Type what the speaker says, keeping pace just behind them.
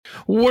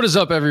What is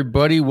up,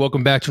 everybody?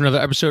 Welcome back to another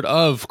episode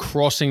of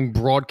Crossing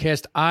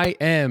Broadcast. I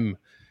am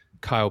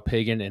Kyle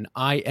Pagan, and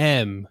I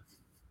am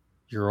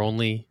your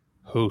only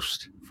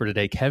host for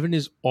today. Kevin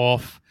is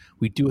off.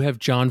 We do have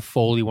John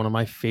Foley, one of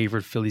my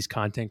favorite Phillies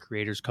content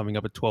creators, coming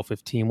up at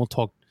 12:15. We'll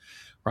talk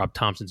Rob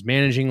Thomson's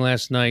managing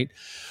last night.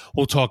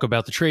 We'll talk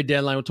about the trade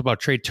deadline. We'll talk about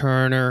Trey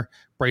Turner,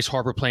 Bryce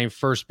Harper playing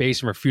first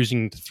base and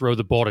refusing to throw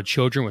the ball to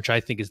children, which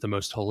I think is the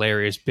most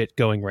hilarious bit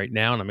going right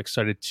now. And I'm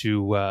excited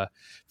to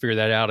figure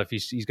that out if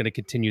he's going to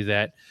continue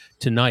that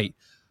tonight.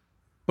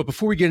 But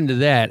before we get into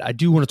that, I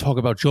do want to talk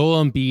about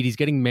Joel Embiid. He's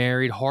getting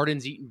married.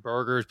 Harden's eating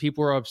burgers.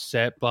 People are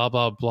upset, blah,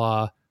 blah,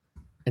 blah.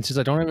 And since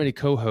I don't have any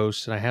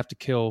co-hosts and I have to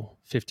kill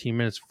 15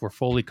 minutes before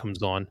Foley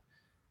comes on,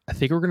 I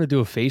think we're going to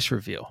do a face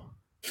reveal.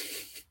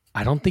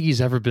 I don't think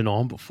he's ever been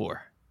on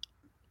before.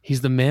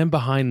 He's the man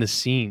behind the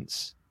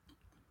scenes,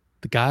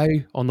 the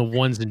guy on the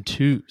ones and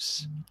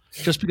twos.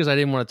 Just because I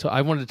didn't want to,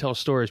 I wanted to tell a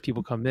story as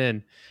people come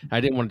in. I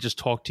didn't want to just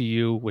talk to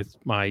you with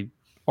my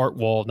art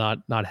wall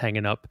not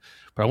hanging up.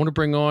 But I want to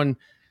bring on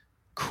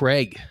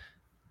Craig,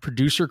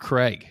 producer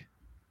Craig.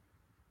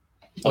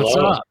 What's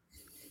Hello. up?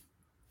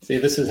 See,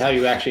 this is how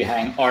you actually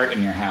hang art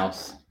in your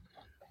house.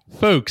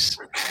 Folks,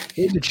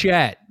 in the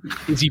chat,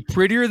 is he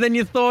prettier than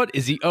you thought?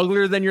 Is he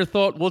uglier than you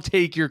thought? We'll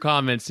take your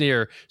comments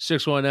here,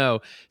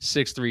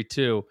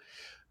 610-632.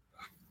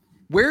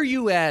 Where are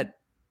you at?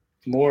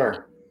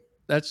 More.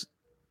 That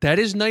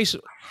is nice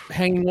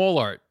hanging wall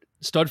art.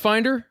 Stud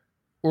finder?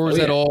 Or is Oh,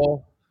 that yeah.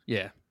 all?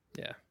 Yeah.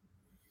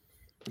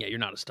 Yeah, you're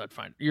not a stud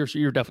finder.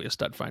 You're definitely a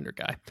stud finder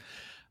guy.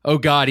 Oh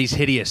God, he's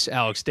hideous,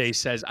 Alex Day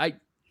says.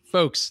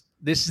 Folks,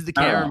 this is the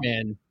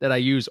cameraman that I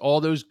use.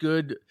 All those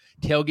good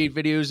tailgate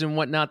videos and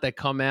whatnot that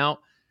come out,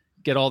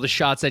 get all the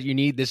shots that you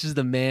need. This is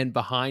the man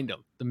behind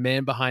them, the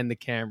man behind the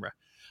camera.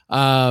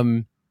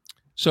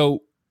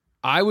 So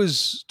I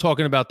was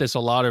talking about this a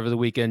lot over the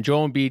weekend.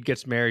 Joel Embiid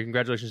gets married.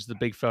 Congratulations to the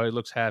big fella. He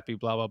looks happy,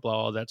 blah, blah, blah,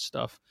 all that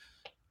stuff.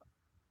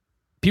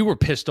 People were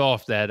pissed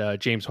off that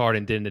James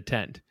Harden didn't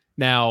attend.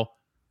 Now,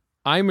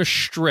 I'm a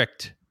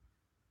strict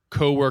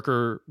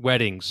coworker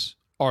weddings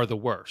are the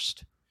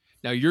worst.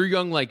 Now, you're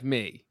young like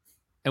me,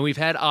 and we've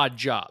had odd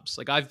jobs.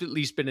 Like, I've at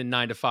least been in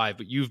 9 to 5,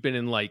 but you've been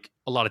in, like,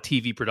 a lot of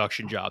TV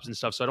production jobs and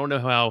stuff, so I don't know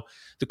how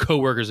the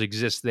coworkers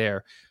exist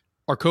there.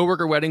 Are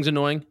coworker weddings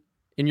annoying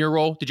in your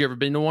role? Did you ever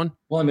been to one?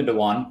 Well, I've been to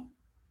one.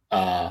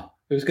 It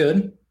was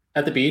good.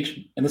 At the beach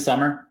in the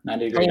summer,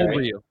 90 degree How old day.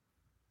 were you?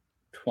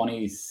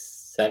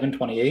 27,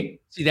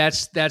 28. See,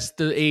 that's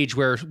the age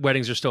where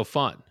weddings are still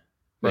fun,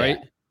 right? Yeah.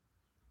 Like,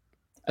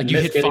 I you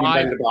missed hit getting 5.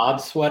 invited to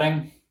Bob's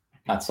wedding.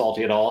 Not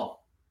salty at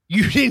all.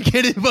 You didn't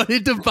get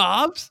invited to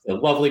Bob's? A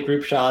lovely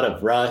group shot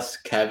of Russ,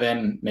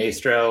 Kevin,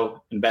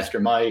 Maestro, Investor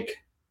Mike.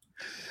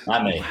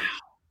 Not me.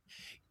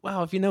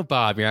 Wow, if you know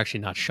Bob, you're actually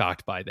not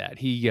shocked by that.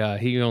 He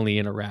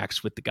only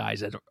interacts with the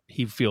guys that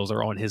he feels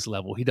are on his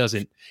level. He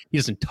doesn't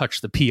touch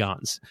the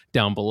peons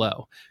down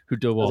below who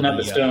do all Doesn't have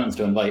the stones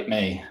to invite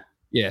me.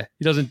 Yeah,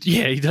 he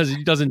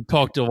doesn't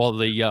talk to all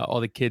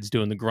the kids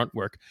doing the grunt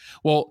work.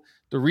 Well,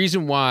 the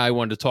reason why I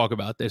wanted to talk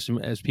about this,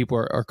 as people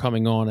are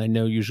coming on, I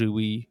know usually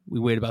we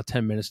wait about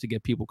 10 minutes to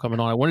get people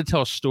coming on. I want to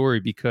tell a story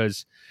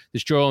because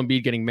this Joel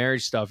Embiid getting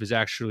married stuff is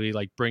actually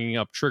like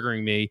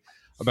triggering me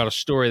about a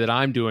story that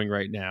I'm doing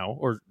right now,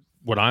 or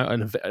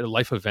a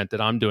life event that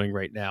I'm doing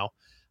right now.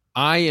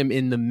 I am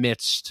in the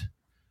midst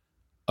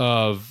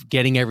of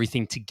getting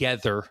everything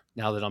together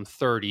now that I'm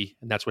 30,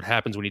 and that's what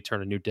happens when you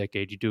turn a new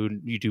decade. You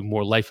do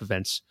more life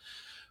events.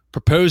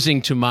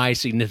 Proposing to my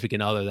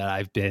significant other that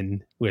I've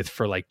been with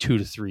for like 2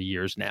 to 3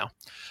 years now.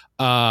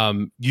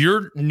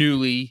 You're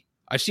newly,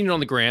 I've seen it on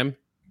the gram.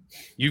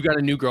 You've got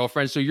a new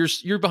girlfriend, so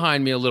you're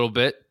behind me a little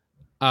bit.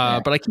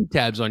 But I keep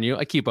tabs on you.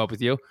 I keep up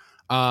with you.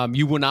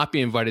 You will not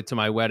be invited to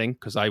my wedding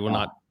because I will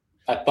not.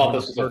 I thought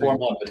this was a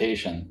formal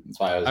invitation. That's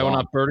why I will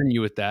not burden you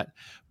with that.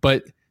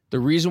 But the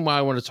reason why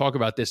I want to talk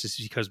about this is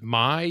because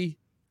my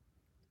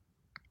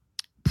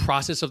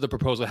process of the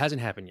proposal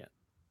hasn't happened yet.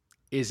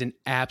 Is an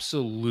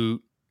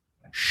absolute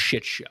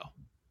shit show.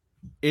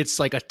 It's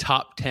like a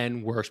top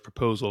 10 worst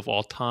proposal of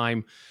all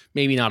time.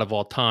 Maybe not of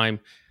all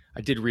time.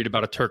 I did read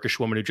about a Turkish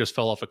woman who just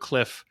fell off a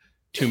cliff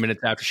 2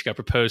 minutes after she got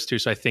proposed to.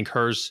 So I think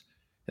hers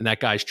and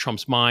that guy's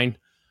trumps mine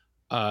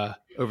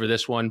over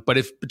this one. But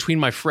if between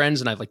my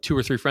friends, and I have like 2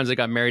 or 3 friends that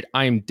got married,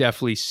 I am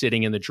definitely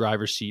sitting in the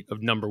driver's seat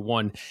of number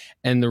one.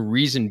 And the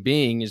reason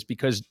being is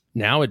because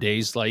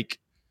nowadays, like,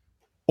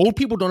 old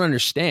people don't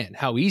understand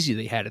how easy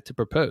they had it to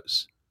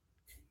propose.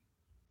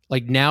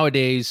 Like,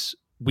 nowadays,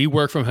 we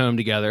work from home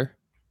together.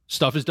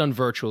 Stuff is done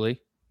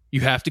virtually. You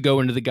have to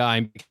go into the guy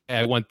and hey,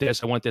 I want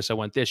this, I want this, I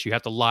want this. You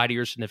have to lie to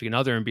your significant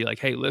other and be like,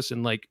 hey,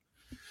 listen, like,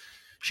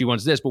 she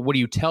wants this. But what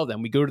do you tell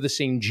them? We go to the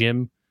same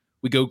gym.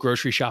 We go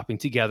grocery shopping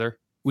together.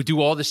 We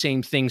do all the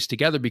same things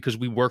together because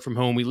we work from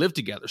home. We live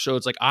together. So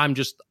it's like, I'm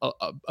just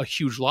a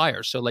huge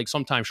liar. So like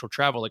sometimes she'll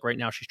travel. Like right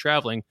now she's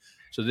traveling.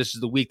 So this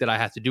is the week that I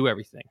have to do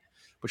everything.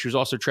 But she was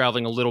also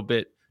traveling a little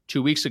bit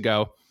 2 weeks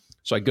ago.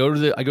 So I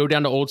go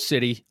down to Old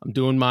City. I'm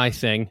doing my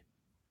thing.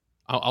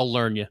 I'll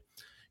learn you.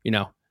 You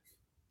know,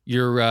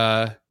 you're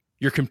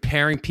You're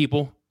comparing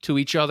people to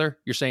each other.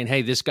 You're saying,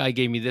 hey, this guy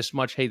gave me this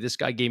much. Hey, this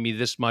guy gave me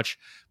this much,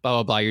 blah,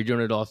 blah, blah. You're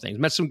doing it all things.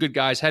 Met some good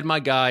guys. Had my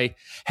guy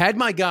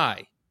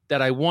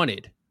that I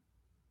wanted.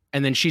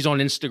 And then she's on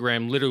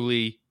Instagram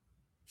literally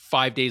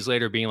 5 days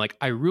later being like,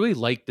 I really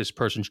like this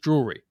person's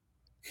jewelry.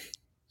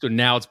 So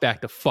now it's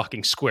back to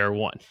fucking square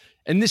one.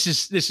 And this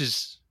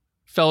is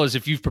fellas,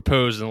 if you've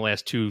proposed in the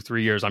last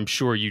 2-3 years, I'm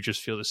sure you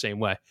just feel the same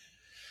way.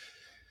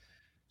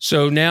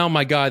 So now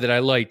my guy that I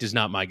liked is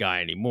not my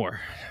guy anymore.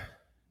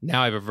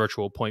 Now I have a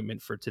virtual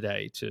appointment for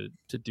today to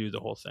do the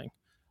whole thing.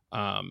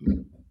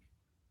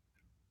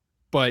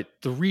 But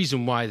the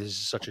reason why this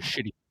is such a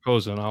shitty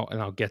proposal,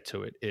 and I'll get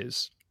to it,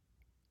 is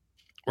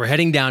we're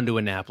heading down to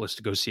Annapolis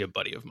to go see a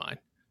buddy of mine.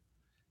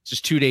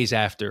 Just 2 days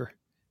after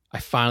I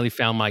finally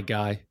found my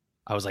guy.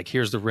 I was like,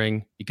 here's the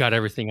ring. You got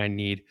everything I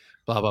need,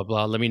 blah, blah,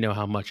 blah. Let me know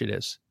how much it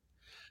is.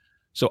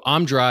 So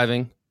I'm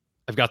driving.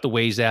 I've got the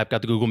Waze app,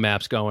 got the Google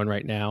Maps going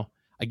right now.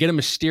 I get a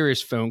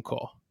mysterious phone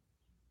call.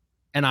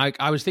 And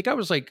I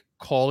was like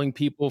calling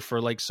people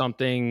for like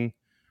something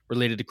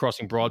related to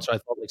Crossing Broad. So I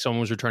thought like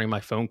someone was returning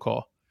my phone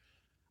call.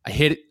 I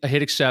hit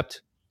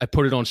accept. I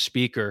put it on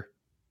speaker.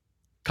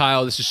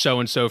 Kyle, this is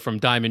so-and-so from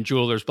Diamond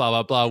Jewelers, blah,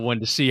 blah, blah. Wanted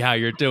to see how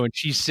you're doing.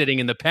 She's sitting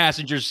in the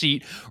passenger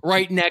seat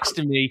right next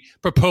to me.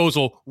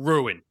 Proposal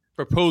ruined.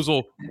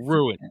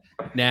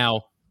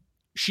 Now,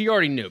 she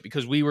already knew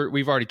because we've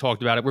already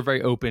talked about it. We're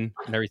very open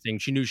and everything.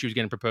 She knew she was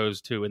getting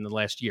proposed to in the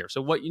last year.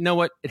 So what,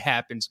 it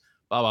happens,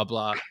 blah, blah,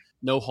 blah.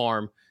 No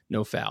harm,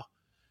 no foul.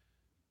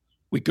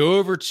 We go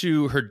over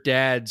to her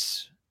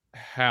dad's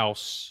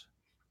house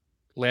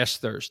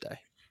last Thursday.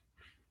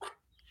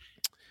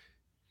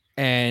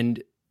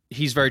 And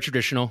he's very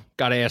traditional.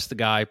 Got to ask the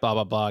guy, blah,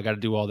 blah, blah. Got to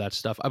do all that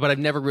stuff. But I've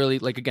never really,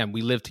 like, again,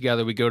 we live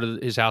together. We go to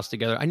his house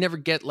together. I never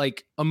get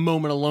like a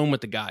moment alone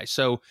with the guy.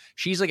 So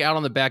she's like out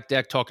on the back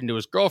deck talking to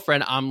his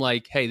girlfriend. I'm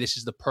like, hey, this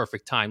is the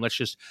perfect time. Let's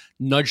just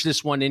nudge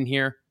this one in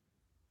here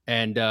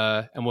and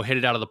we'll hit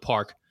it out of the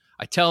park.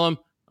 I tell him,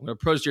 I'm going to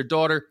propose to your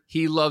daughter.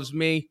 He loves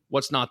me.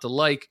 What's not to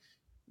like?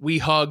 We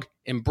hug,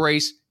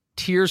 embrace,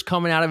 tears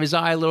coming out of his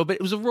eye a little bit.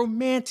 It was a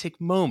romantic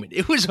moment.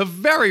 It was a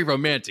very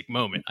romantic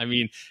moment. I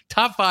mean,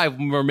 top 5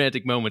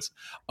 romantic moments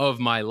of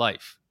my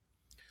life.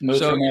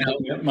 Most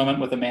romantic moment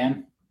with a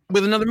man?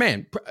 With another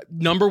man.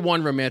 Number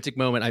 1 romantic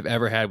moment I've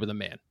ever had with a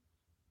man.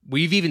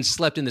 We've even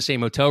slept in the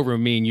same hotel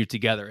room, me and you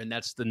together, and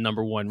that's the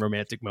number 1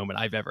 romantic moment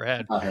I've ever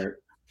had. I heard.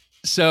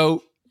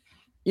 So,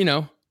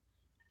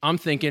 I'm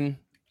thinking,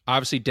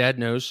 obviously, Dad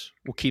knows.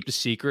 We'll keep the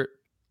secret.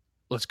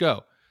 Let's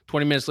go.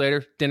 20 minutes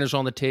later, dinner's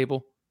on the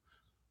table.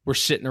 We're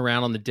sitting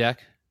around on the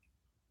deck.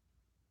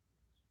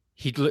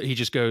 He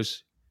just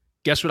goes,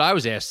 guess what I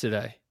was asked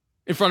today?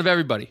 In front of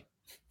everybody.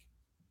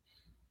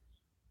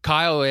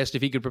 Kyle asked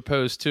if he could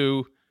propose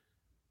to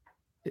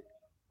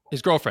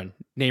his girlfriend,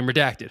 name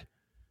redacted.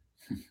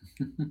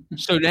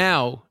 So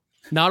now,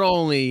 not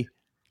only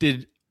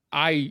did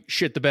I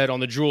shit the bed on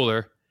the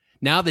jeweler,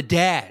 now the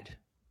dad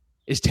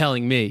is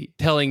telling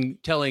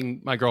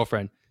my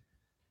girlfriend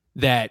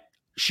that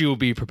she will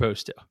be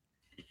proposed to.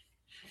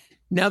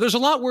 Now, there's a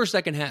lot worse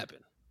that can happen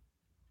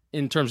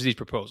in terms of these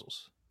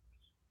proposals.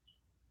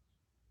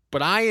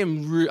 But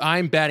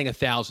I'm batting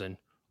 1,000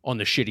 on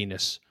the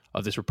shittiness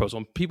of this proposal.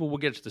 And people will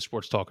get to the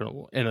sports talk in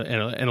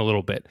a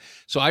little bit.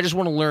 So I just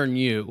want to learn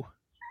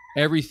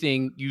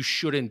everything you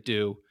shouldn't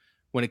do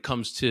when it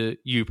comes to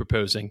you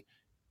proposing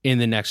in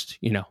the next,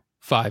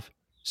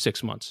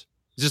 5-6 months.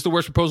 Is this the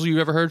worst proposal you've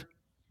ever heard?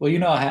 Well, you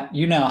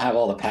now have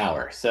all the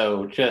power.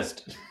 So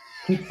just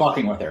keep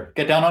fucking with her.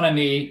 Get down on a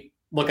knee,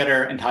 look at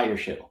her, and tie your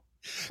shoe.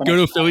 Go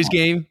to a Phillies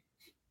game.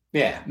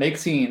 Yeah, make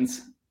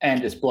scenes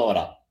and just blow it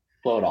up.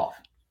 Blow it off.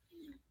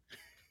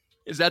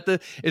 Is that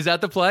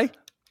the play?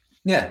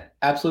 Yeah,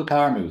 absolute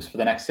power moves for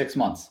the next 6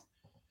 months.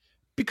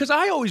 Because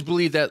I always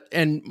believe that,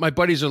 and my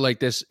buddies are like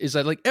this, is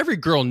that like every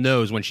girl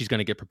knows when she's going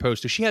to get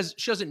proposed to. She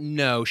doesn't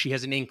know, she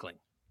has an inkling,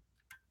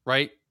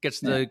 right? Gets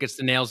the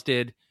nails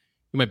did.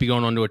 You might be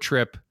going on to a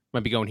trip, you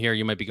might be going here,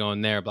 you might be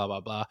going there, blah, blah,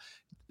 blah.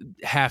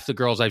 Half the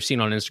girls I've seen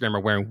on Instagram are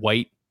wearing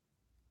white.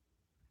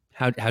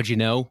 How'd you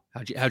know?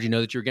 How'd you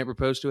know that you were getting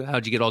proposed to?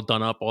 How'd you get all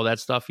done up? All that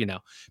stuff,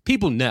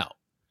 People know.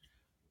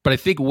 But I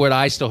think what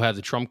I still have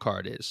the trump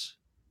card is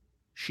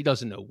she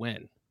doesn't know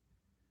when.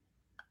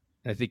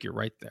 And I think you're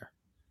right there.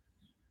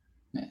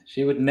 Yeah,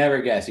 she would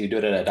never guess you do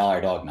it at a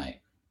dollar dog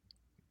night.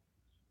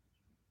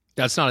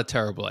 That's not a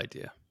terrible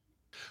idea.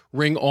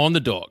 Ring on the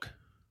dog.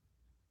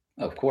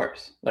 Of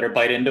course. Let her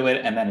bite into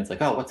it, and then it's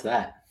like, oh, what's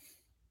that?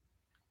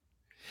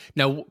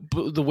 Now,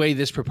 the way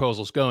this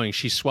proposal's going,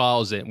 she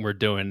swallows it, and we're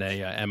doing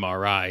a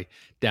MRI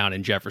down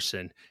in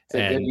Jefferson. It's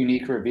a good,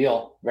 unique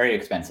reveal. Very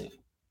expensive.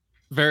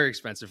 Very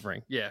expensive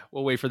ring. Yeah,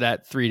 we'll wait for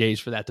that 3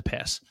 days for that to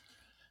pass.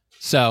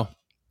 So,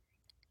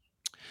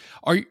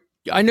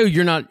 I know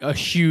you're not a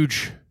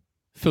huge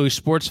Philly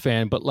sports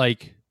fan, but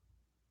like,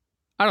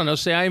 I don't know,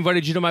 say I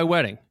invited you to my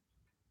wedding,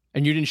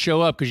 and you didn't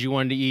show up because you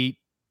wanted to eat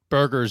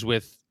burgers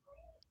with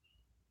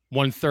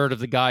 1/3 of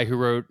the guy who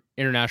wrote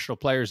International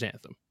Players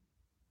Anthem.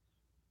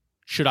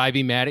 Should I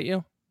be mad at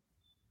you?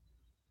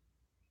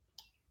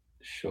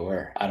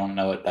 Sure. I don't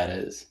know what that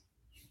is.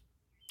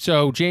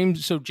 So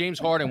James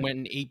Harden went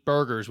and ate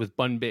burgers with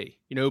Bun B.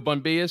 You know who Bun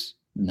B is?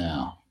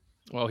 No.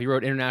 Well, he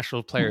wrote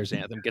International Players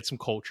Anthem. Get some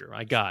culture.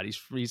 My God,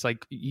 he's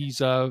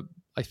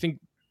I think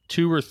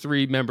 2 or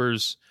 3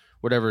 members,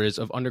 whatever it is,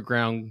 of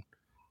Underground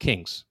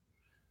Kings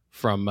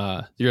from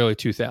the early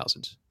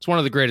 2000s. It's one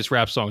of the greatest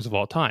rap songs of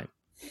all time.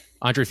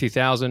 Andre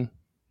 3000,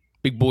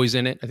 Big Boy's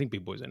in it. I think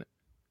Big Boy's in it.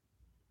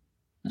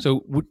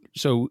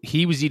 So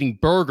he was eating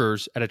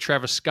burgers at a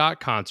Travis Scott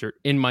concert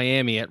in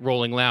Miami at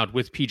Rolling Loud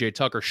with PJ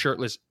Tucker,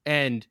 shirtless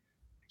and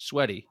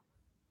sweaty,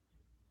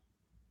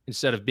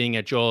 instead of being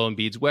at Joel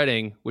Embiid's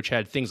wedding, which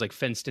had things like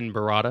fenced-in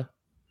burrata,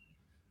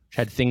 which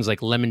had things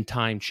like lemon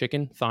thyme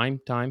chicken,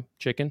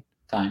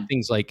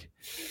 things like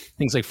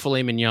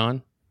filet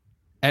mignon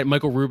at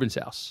Michael Rubin's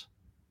house.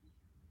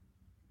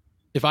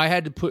 If I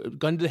had to put a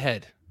gun to the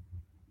head,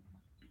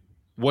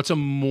 what's a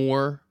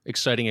more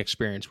exciting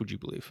experience, would you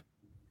believe?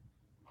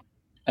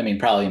 I mean,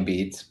 probably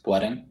Embiid's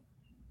wedding.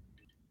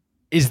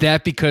 Is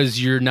that because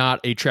you're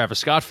not a Travis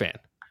Scott fan?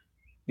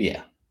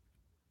 Yeah.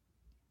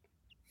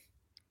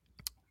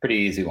 Pretty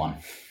easy one.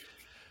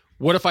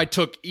 What if I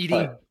took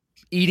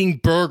eating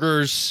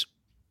burgers?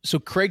 So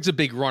Craig's a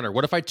big runner.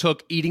 What if I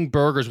took eating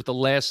burgers with the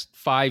last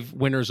 5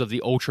 winners of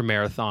the Ultra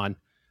Marathon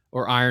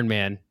or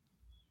Ironman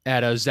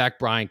at a Zach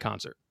Bryan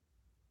concert?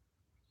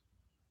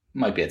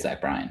 Might be at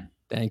Zach Bryan.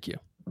 Thank you.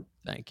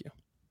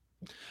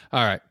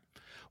 All right.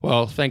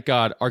 Well, thank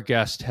God our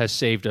guest has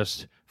saved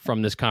us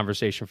from this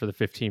conversation for the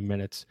 15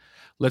 minutes.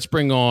 Let's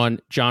bring on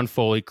John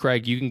Foley.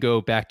 Craig, you can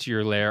go back to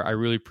your lair. I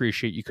really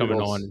appreciate you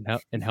coming on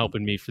and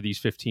helping me for these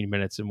 15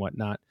 minutes and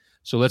whatnot.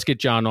 So let's get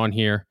John on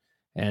here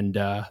and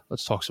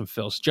let's talk some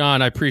Phils.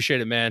 John, I appreciate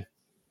it, man.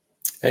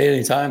 Hey,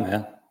 anytime,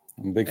 man.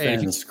 I'm a big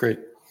fan. This is great.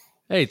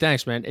 Hey,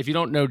 thanks, man. If you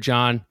don't know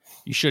John,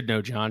 you should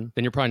know John.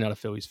 Then you're probably not a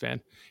Phillies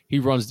fan. He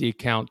runs the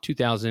account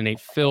 2008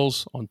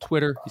 Phils on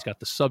Twitter. He's got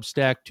the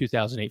Substack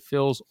 2008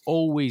 Phils,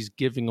 always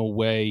giving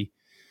away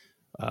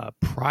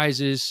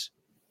prizes,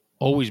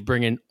 always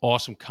bringing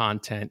awesome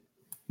content.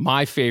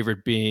 My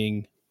favorite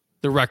being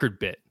the record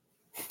bit.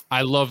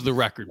 I love the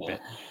record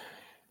bit.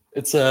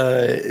 It's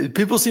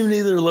people seem to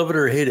either love it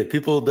or hate it.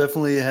 People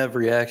definitely have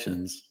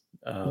reactions.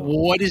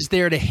 What is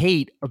there to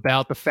hate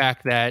about the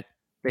fact that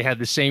they had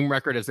the same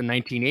record as the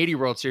 1980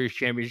 World Series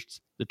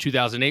champions, the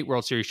 2008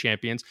 World Series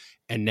champions,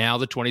 and now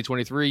the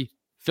 2023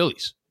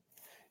 Phillies?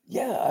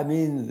 Yeah, I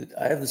mean,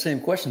 I have the same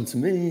question. To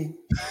me,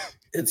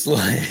 it's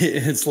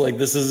like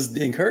this is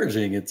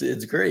encouraging.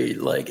 It's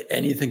great. Like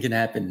anything can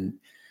happen.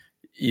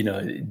 You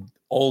know,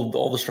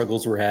 all the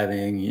struggles we're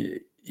having.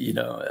 You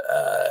know,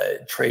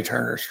 Trey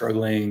Turner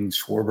struggling,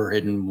 Schwarber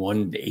hitting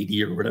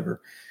 180 or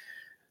whatever.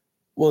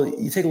 Well,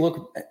 you take a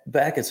look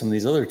back at some of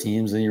these other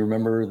teams and you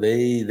remember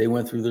they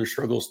went through their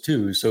struggles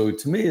too. So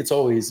to me, it's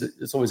always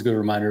a good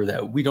reminder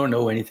that we don't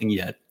know anything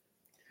yet.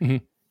 Mm-hmm.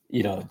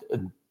 You know,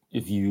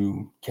 if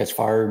you catch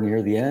fire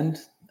near the end,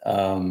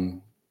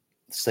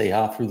 stay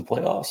hot through the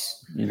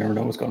playoffs. You never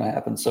know what's going to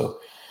happen. So,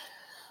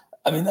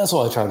 I mean, that's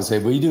all I try to say.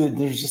 But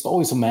there's just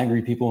always some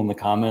angry people in the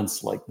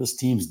comments like, this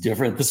team's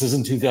different. This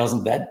isn't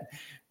 2000.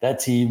 That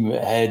team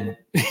had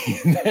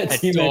had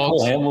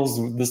Cole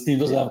Hamels. This team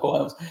doesn't have Cole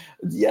Hamels.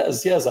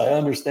 Yes, I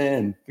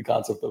understand the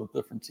concept of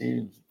different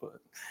teams, but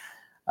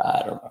I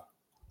don't know.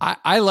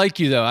 I like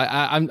you though.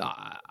 I'm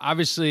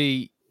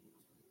obviously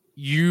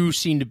you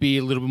seem to be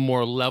a little bit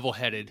more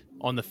level-headed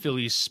on the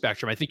Phillies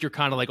spectrum. I think you're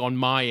kind of like on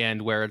my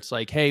end where it's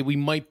like, hey, we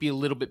might be a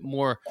little bit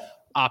more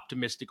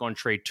optimistic on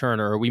Trey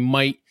Turner, or we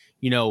might,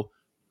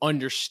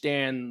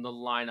 understand the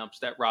lineups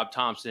that Rob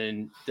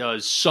Thomson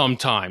does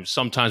sometimes.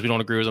 Sometimes we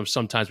don't agree with them.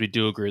 Sometimes we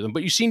do agree with them.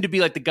 But you seem to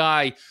be like the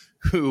guy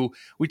who,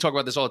 we talk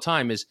about this all the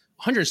time, is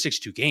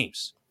 162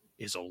 games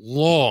is a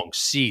long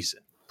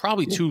season,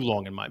 probably too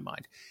long in my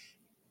mind.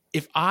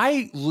 If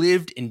I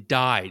lived and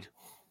died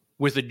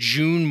with a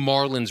June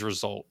Marlins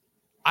result,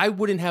 I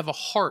wouldn't have a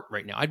heart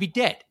right now. I'd be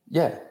dead.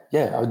 Yeah,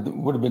 I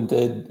would have been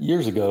dead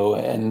years ago.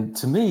 And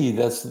to me,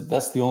 that's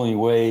the only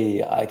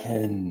way I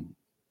can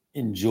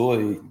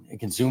enjoy and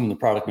consume the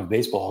product of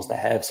baseball is to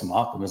have some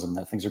optimism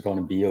that things are going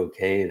to be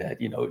okay, that,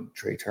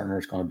 Trey Turner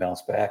is going to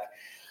bounce back.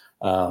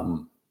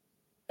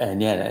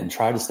 And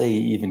try to stay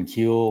even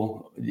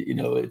keel.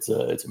 It's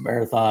a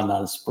marathon,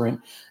 not a sprint.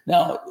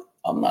 Now,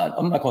 I'm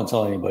not going to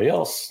tell anybody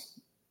else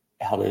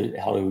how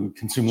to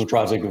consume the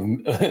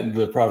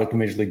product of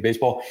Major League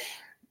Baseball.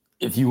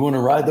 If you want to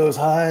ride those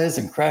highs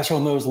and crash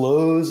on those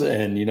lows,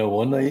 and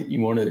one night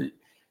you want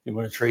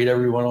to trade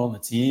everyone on the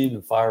team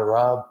and fire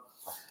Rob,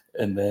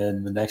 and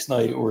then the next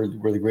night we're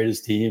the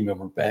greatest team and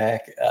we're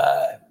back,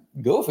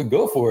 go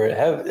for it.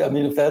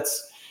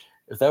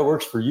 If that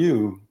works for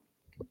you,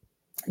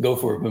 go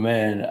for it. But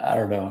man, I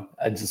don't know.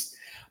 I just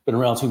been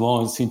around too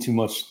long and seen too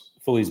much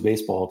Phillies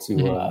baseball to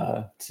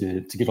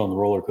get on the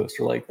roller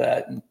coaster like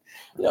that. And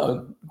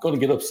going to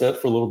get upset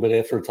for a little bit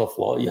after a tough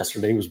loss.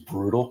 Yesterday was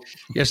brutal.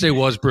 Yesterday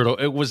was brutal.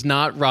 It was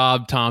not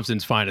Rob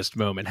Thompson's finest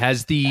moment.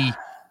 Has the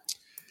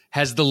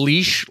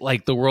leash,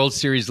 like the World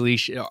Series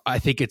leash, I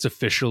think it's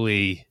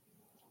officially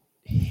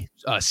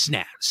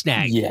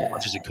snag Yeah. as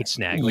much as it could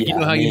snag. Like, Yeah, you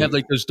know how I you mean- have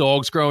like those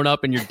dogs growing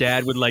up and your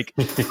dad would like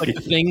the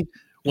thing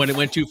when it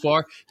went too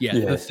far? Yeah,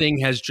 Yeah. the thing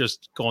has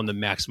just gone the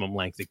maximum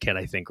length it can,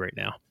 I think, right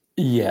now.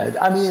 Yeah,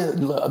 I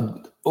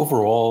mean,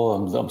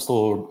 overall, I'm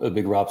still a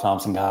big Rob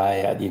Thomson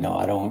guy. I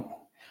don't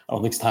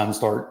think it's time to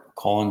start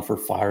calling for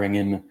firing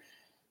him.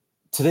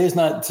 Today's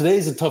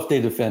a tough day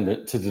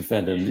to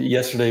defend him.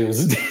 Yesterday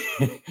was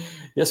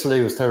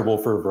terrible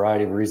for a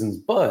variety of reasons,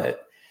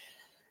 but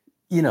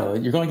you're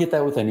going to get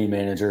that with any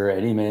manager.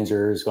 Any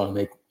manager is going to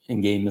make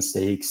in-game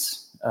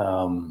mistakes.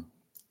 What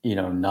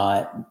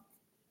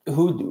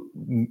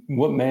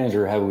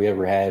manager have we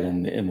ever had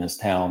in this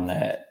town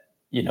that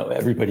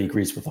everybody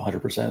agrees with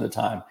 100% of the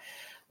time?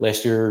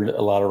 Last year,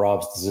 a lot of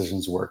Rob's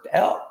decisions worked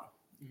out.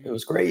 It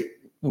was great.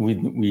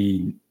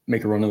 We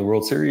make a run of the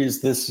World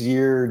Series this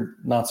year.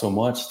 Not so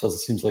much. Doesn't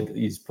seem like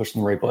he's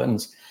pushing the right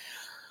buttons.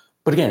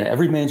 But again,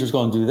 every manager's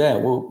going to do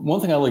that. Well,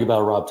 one thing I like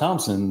about Rob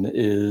Thomson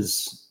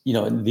is,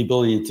 the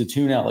ability to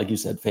tune out, like you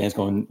said, fans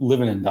going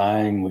living and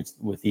dying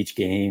with each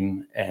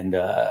game. And,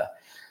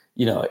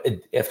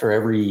 after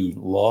every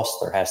loss,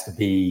 there has to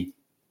be,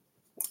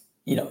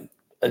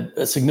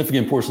 a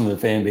significant portion of the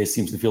fan base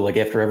seems to feel like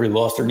after every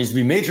loss, there needs to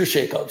be major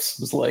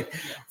shakeups. It's like,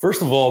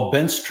 first of all,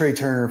 bench Trey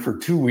Turner for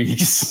 2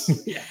 weeks.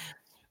 Yeah.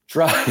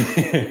 drop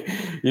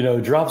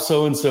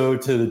so-and-so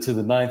to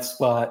the 9th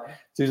spot.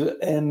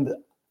 And,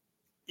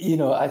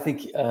 I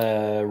think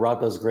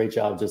Rob does a great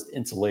job just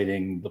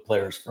insulating the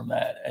players from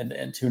that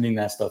and tuning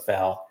that stuff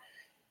out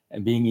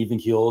and being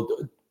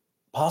even-keeled,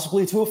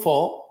 possibly to a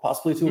fault. But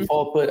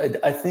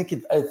I think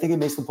it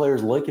makes the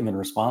players like him and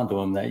respond to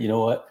him that, you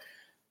know what,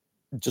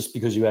 just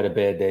because you had a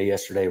bad day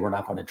yesterday, we're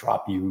not going to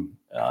drop you.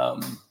 We're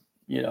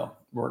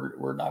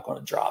not going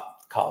to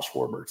drop Kyle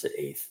Schwarber to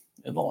 8th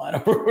in the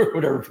lineup or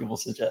whatever people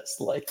suggest.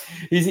 Like,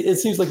 it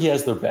seems like he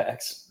has their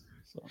backs.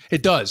 So.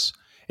 It does.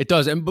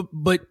 And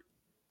but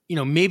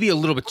maybe a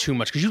little bit too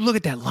much, because you look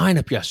at that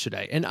lineup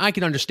yesterday, and I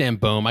can understand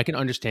Bohm, I can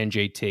understand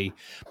JT,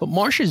 but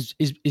Marsh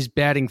is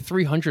batting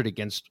 300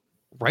 against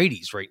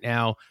righties right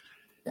now.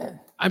 Yeah.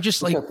 I'm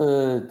just like,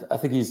 I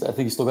think he's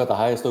still got the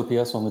highest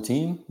OPS on the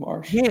team,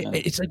 Marsh. Yeah,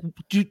 it's like,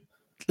 dude,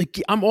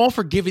 I'm all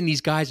for giving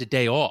these guys a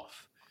day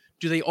off.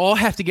 Do they all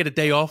have to get a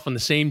day off on the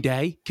same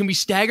day? Can we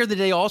stagger the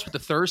day offs with the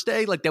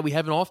Thursday, like that we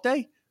have an off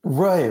day?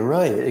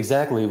 Right,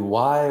 exactly.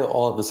 Why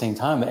all at the same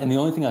time? And the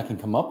only thing I can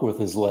come up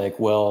with is like,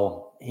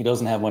 well, he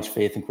doesn't have much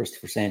faith in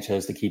Christopher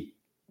Sanchez to keep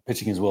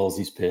pitching as well as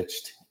he's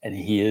pitched, and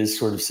he is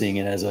sort of seeing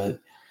it as a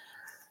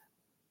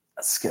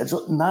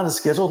schedule, not a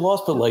scheduled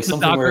loss, but like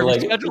something where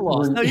like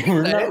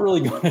we're not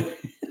really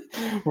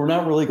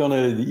going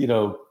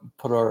to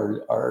put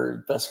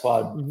our best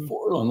squad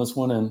forward on this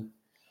one. And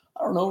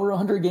I don't know, we're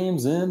 100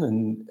 games in,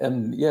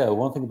 and yeah,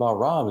 one thing about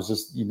Rob is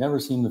just you never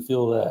seem to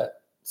feel that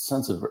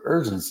sense of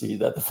urgency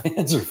that the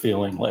fans are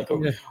feeling. Like, are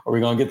we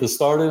going to get this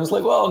started? It's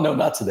like, well, no,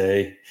 not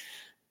today.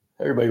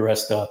 Everybody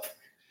rest up.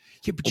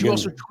 Yeah, but you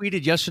also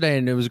tweeted yesterday,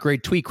 and it was a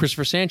great tweet.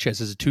 Christopher Sanchez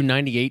has a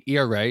 2.98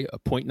 ERA, a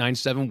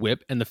 .97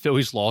 WHIP, and the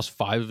Phillies lost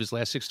 5 of his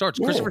last 6 starts.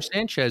 Yeah. Christopher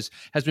Sanchez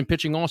has been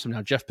pitching awesome.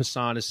 Now, Jeff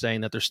Passan is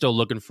saying that they're still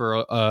looking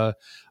for a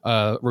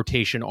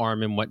rotation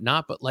arm and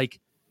whatnot, but like,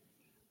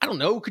 I don't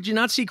know. Could you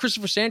not see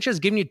Christopher Sanchez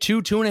giving you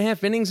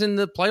 2.5 innings in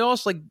the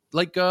playoffs, like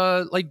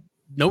Noah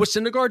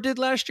Syndergaard did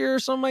last year or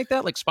something like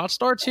that, like spot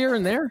starts here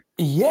and there?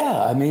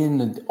 Yeah, I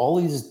mean, all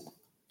he's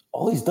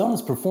done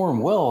is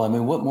perform well. I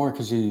mean, what more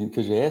could you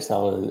ask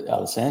out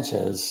of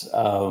Sanchez?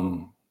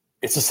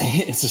 It's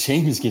a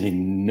shame he's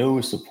getting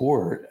no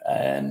support.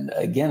 And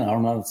again, I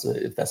don't know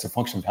if that's a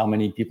function of how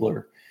many people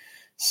are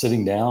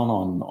sitting down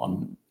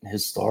on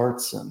his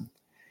starts. And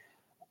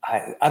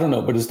I don't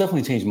know, but it's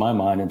definitely changed my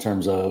mind in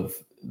terms of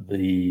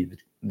the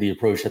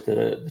approach at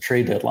the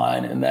trade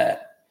deadline, and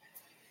that,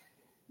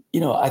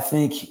 I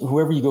think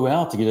whoever you go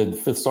out to get a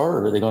 5th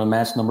starter, are they going to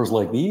match numbers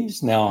like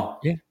these? Now,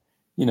 yeah.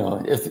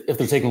 If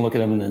they're taking a look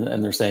at him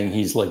and they're saying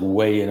he's like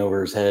way in over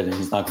his head and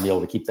he's not going to be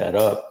able to keep that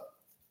up,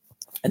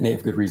 and they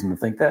have good reason to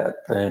think that,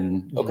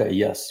 then okay,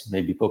 yes,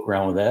 maybe poke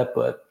around with that.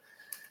 But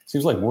it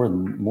seems like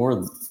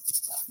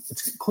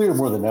it's clear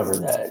more than ever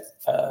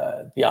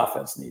that the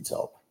offense needs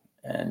help,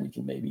 and you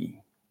can maybe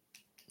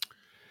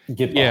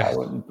get by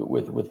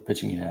with the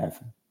pitching you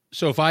have.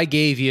 So if I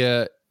gave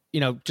you,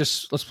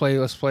 just let's play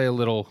a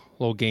little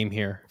game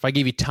here. If I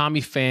gave you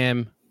Tommy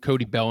Pham,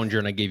 Cody Bellinger,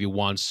 and I gave you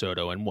Juan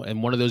Soto, and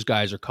one of those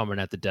guys are coming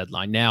at the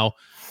deadline. Now,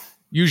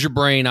 use your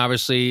brain.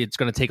 Obviously, it's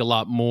going to take a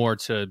lot more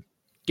to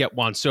get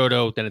Juan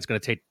Soto than it's going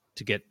to take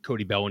to get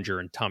Cody Bellinger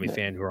and Tommy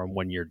Pham, who are on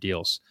 1-year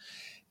deals.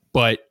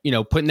 But,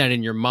 putting that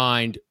in your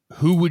mind,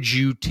 who would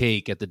you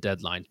take at the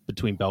deadline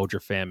between Bellinger,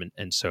 Pham,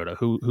 and Soto?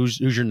 Who's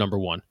your number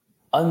one?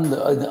 I'm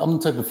the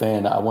type of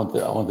fan. I want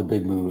the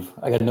big move.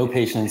 I got no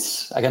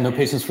patience.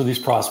 For these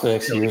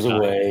prospects years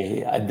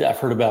away. I've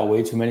heard about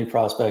way too many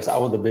prospects. I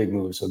want the big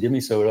move. So give me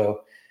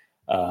Soto.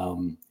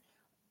 I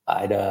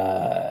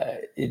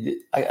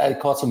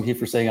caught some heat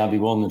for saying I'd be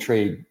willing to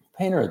trade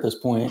Painter at this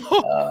point.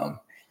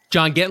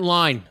 John, get in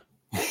line.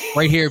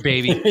 Right here,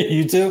 baby.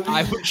 You too?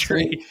 I would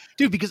trade.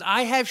 Dude, because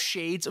I have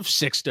shades of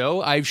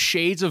Sixto. I have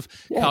shades of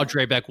Kyle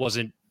Drabeck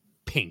wasn't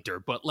painter,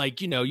 but like,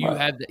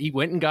 he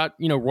went and got,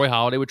 Roy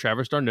Halladay with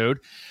Travis Darnode.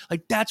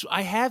 Like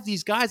I have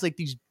these guys, like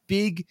these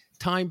big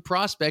time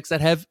prospects that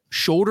have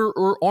shoulder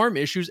or arm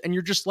issues. And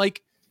you're just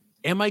like,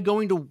 am I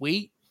going to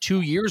wait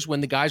 2 years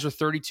when the guys are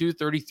 32,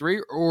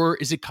 33? Or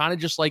is it kind of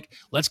just like,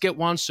 let's get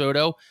Juan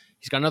Soto.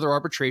 He's got another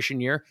arbitration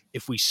year.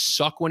 If we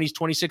suck when he's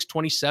 26,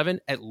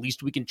 27, at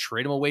least we can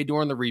trade him away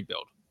during the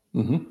rebuild.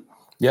 Mm-hmm.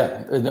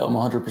 Yeah, I'm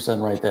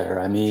 100% right there.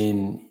 I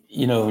mean,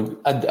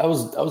 I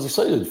was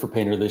excited for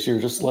Painter this year,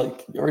 just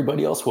like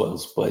everybody else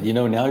was. But,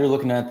 now you're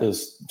looking at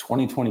this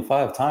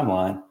 2025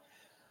 timeline.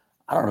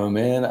 I don't know,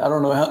 man. I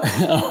don't know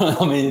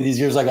how many of these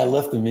years I got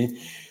left in me.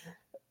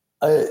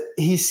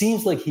 He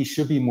seems like he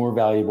should be more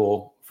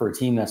valuable for a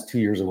team that's 2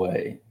 years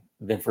away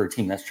than for a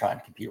team that's trying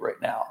to compete right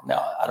now.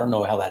 Now, I don't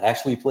know how that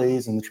actually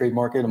plays in the trade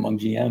market among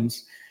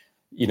GMs.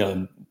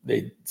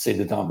 They say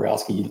to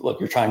Dombrowski, look,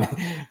 you're trying to,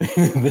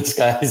 this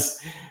guy's,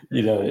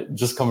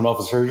 just coming off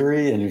of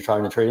surgery and you're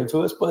trying to trade him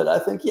to us. But I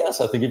think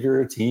if you're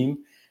a team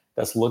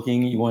that's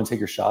looking, you want to take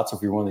your shots.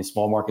 If you're one of these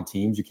small market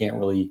teams, you can't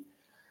really,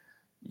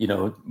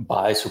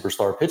 buy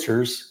superstar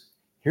pitchers.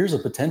 Here's a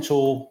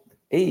potential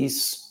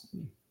ace.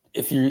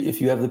 If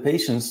you have the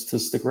patience to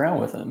stick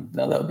around with him.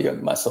 Now that would be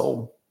my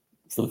soul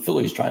for the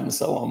Phillies trying to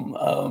sell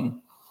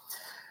him.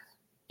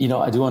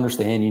 I do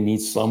understand you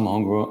need some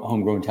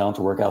homegrown talent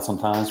to work out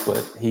sometimes,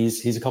 but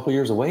he's a couple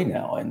years away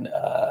now, and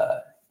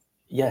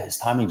his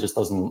timing just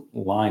doesn't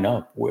line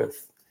up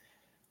with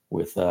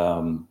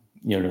the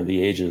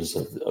ages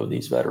of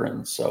these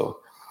veterans. So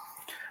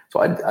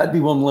I'd be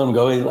willing to let him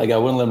go. Like I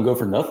wouldn't let him go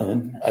for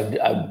nothing.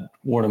 I'd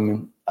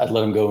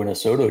let him go in a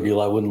Soto deal.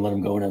 I wouldn't let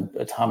him go in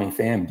a Tommy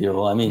Pham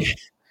deal. I mean,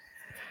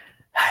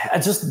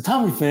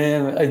 Tommy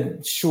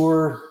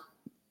Pham.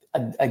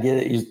 I get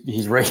it.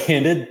 He's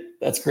right-handed.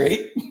 That's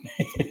great.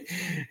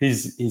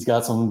 He's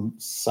got some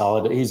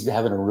solid. He's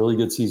having a really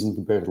good season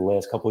compared to the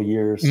last couple of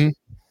years. Mm-hmm.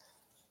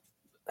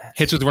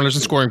 Hits with runners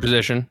in scoring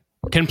position.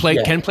 Can play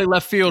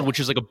left field, which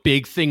is like a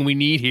big thing we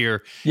need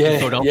here.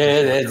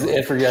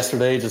 After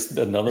yesterday, just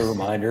another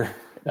reminder.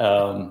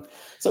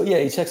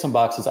 He checks some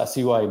boxes. I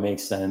see why it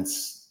makes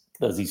sense.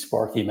 Does he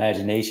spark the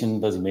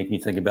imagination? Does he make me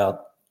think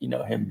about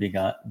him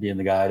being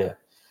the guy to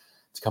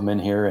come in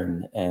here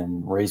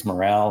and raise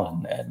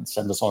morale and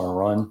send us on a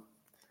run?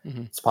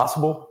 Mm-hmm. It's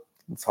possible.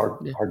 It's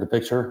hard to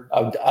picture.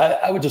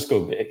 I would just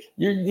go big.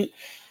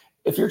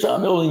 If you're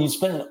John Middleton, you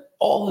spend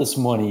all this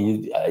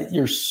money.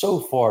 You're so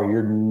far.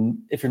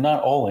 If you're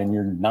not all in,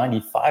 you're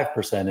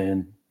 95%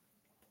 in.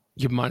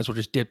 You might as well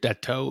just dip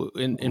that toe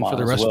in for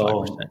the rest of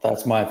 5%.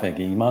 That's my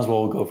thinking. You might as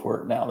well go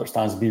for it now. There's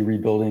times to be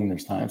rebuilding.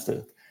 There's times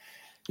to,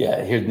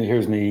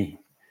 here's me.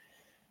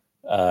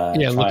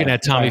 Looking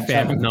at Tommy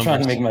Pham numbers.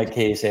 Trying to make my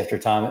case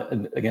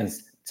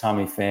against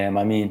Tommy Pham.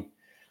 I mean,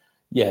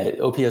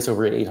 OPS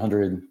over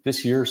 800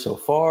 this year so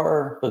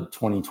far, but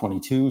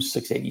 2022,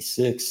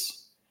 686,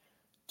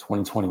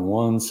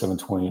 2021,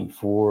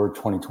 724,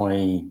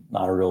 2020,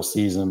 not a real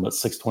season, but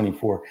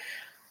 624.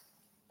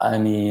 I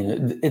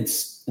mean,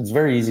 it's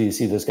very easy to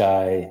see this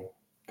guy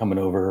coming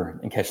over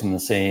and catching the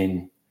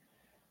same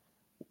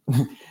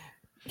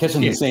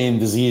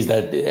disease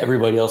that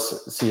everybody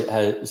else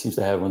seems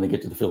to have when they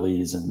get to the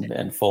Phillies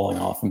and falling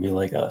off and being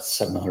like a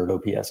 700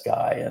 OPS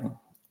guy. And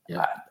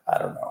I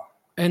don't know.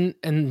 And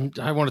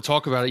I want to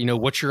talk about it.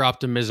 What's your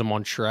optimism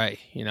on Trey?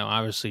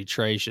 Obviously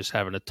Trey's just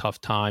having a tough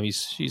time.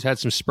 He's had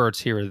some spurts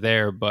here or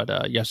there,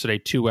 but yesterday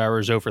 2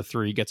 hours over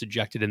 3 gets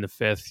ejected in the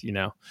 5th.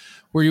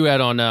 Where are you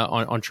at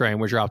on Trey? And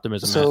where's your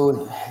optimism?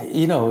 So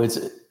it's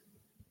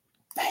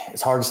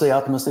hard to stay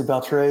optimistic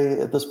about Trey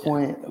at this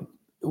point.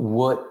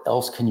 What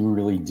else can you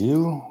really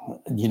do?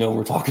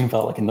 We're talking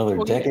about like another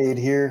decade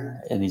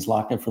here, and he's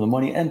locked in for the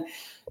money. And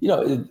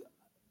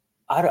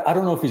I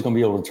don't know if he's going to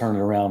be able to turn it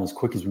around as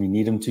quick as we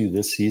need him to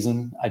this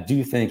season. I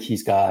do think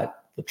he's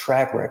got the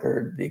track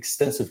record, the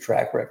extensive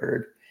track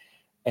record,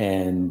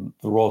 and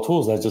the raw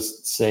tools that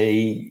just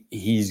say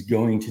he's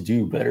going to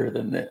do better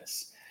than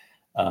this.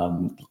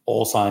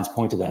 All signs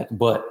point to that.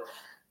 But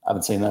I've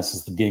been saying that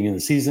since the beginning of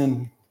the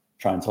season,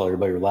 trying to tell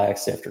everybody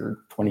relax after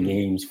 20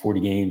 games, 40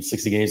 games,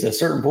 60 games. At a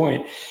certain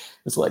point,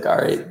 it's like, all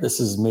right,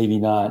 this is maybe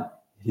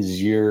not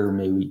his year.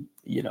 Maybe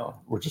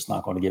we're just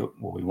not going to get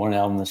what we wanted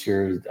out of him this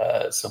year,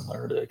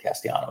 similar to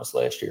Castellanos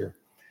last year.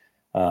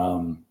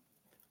 But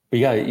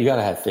you got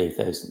to have faith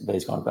that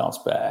he's going to bounce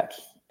back,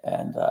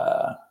 and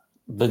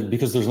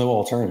because there's no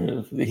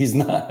alternative. He's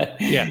not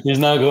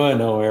going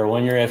nowhere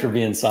 1 year after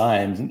being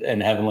signed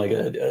and having like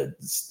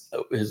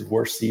his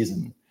worst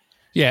season.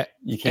 Yeah,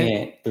 you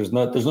can't. There's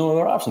no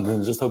other option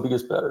than just hope he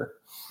gets better.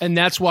 And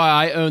that's why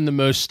I own the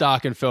most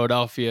stock in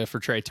Philadelphia for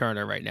Trey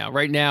Turner right now.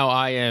 Right now,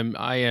 I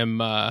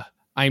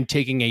am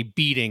taking a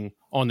beating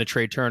on the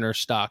Trey Turner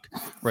stock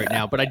right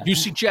now. But I do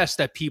suggest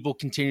that people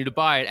continue to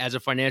buy it as a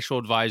financial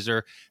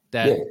advisor,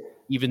 that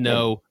even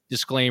though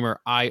disclaimer,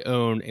 I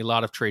own a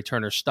lot of Trey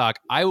Turner stock.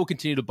 I will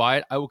continue to buy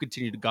it. I will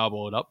continue to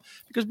gobble it up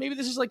because maybe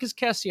this is like his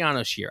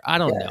Castellanos year. I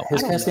don't know.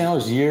 His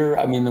Castellanos year,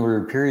 I mean, there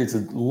were periods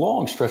of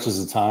long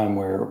stretches of time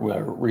where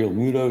Real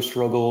Muto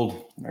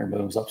struggled.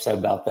 Everybody was upset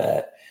about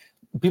that.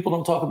 People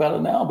don't talk about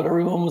it now, but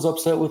everyone was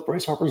upset with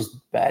Bryce Harper's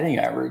batting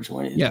average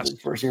when the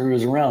first year he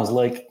was around. It was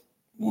like,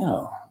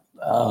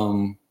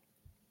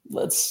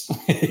 this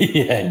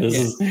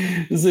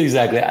is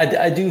exactly.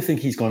 I do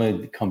think he's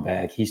going to come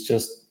back. He's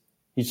just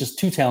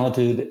too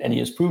talented, and he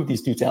has proved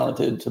he's too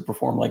talented to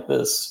perform like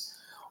this.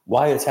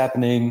 Why it's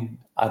happening,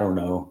 I don't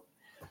know.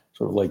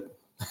 Sort of like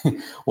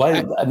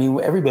why. I mean,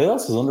 everybody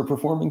else is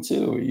underperforming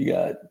too. You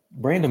got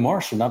Brandon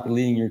Marsh should not be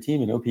leading your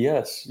team in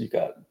OPS. You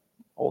got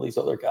all these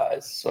other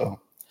guys. So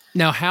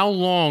now, how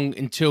long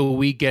until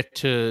we get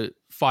to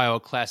file a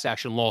class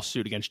action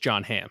lawsuit against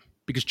John Hamm?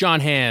 Because John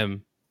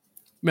Hamm,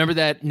 remember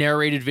that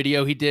narrated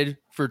video he did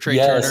for Trey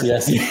Turner?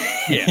 Yes.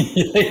 Yeah.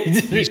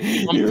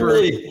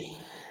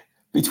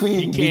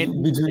 Between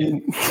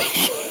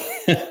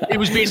it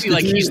was basically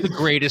like he's the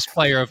greatest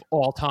player of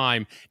all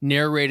time,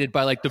 narrated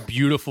by like the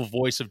beautiful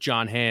voice of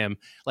John Hamm.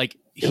 Like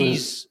we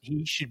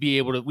should be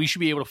able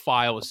to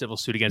file a civil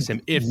suit against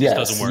him if this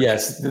doesn't work.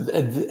 Yes,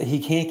 he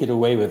can't get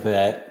away with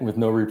that with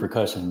no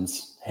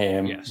repercussions.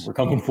 Hamm, we're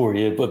coming for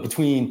you. But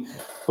between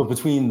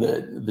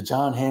the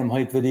John Hamm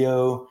hype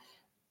video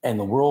and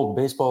the World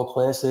Baseball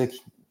Classic,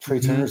 Trey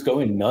Turner's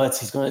going nuts.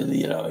 He's going,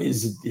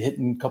 he's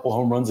hitting a couple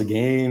home runs a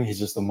game. He's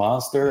just a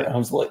monster. And I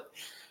was like,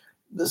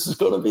 this is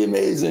going to be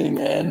amazing.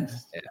 And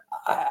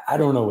I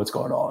don't know what's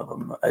going on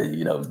with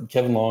him.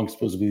 Kevin Long's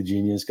supposed to be a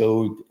genius.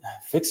 Go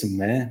fix him,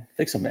 man.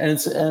 Fix him. And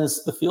it's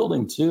the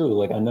fielding too.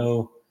 Like I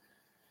know,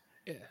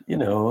 I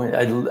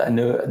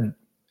know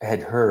I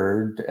had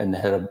heard and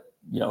had,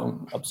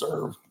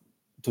 observed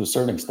to a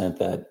certain extent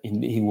that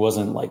he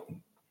wasn't like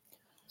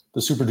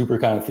the super duper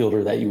kind of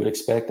fielder that you would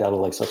expect out of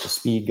like such a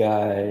speed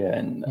guy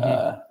and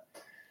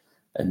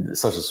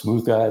such a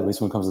smooth guy, at least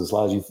when it comes to the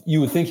slides.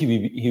 You would think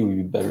he would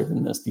be better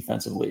than this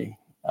defensively.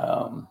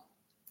 But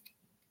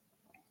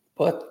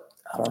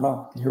I don't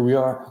know. Here we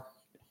are.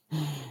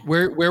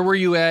 Where were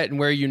you at and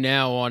where are you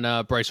now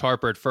on Bryce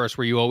Harper at first?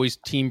 Were you always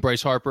team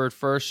Bryce Harper at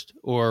first,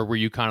 or were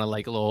you kind of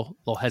like a little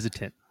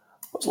hesitant?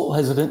 I was a little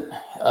hesitant.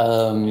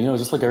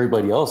 Just like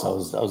everybody else, I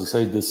was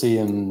excited to see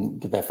him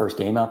get that first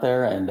game out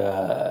there. And,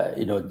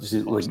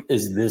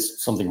 is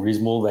this something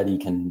reasonable that he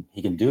can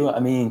do?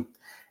 I mean,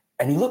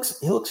 and he looks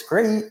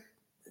great.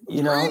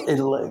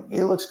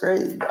 It looks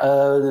great.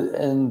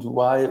 And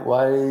why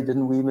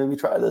didn't we maybe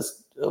try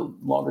this a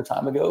longer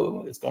time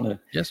ago? It's going to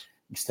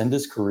extend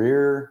his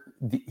career.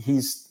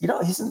 He's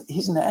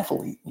an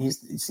athlete. He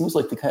seems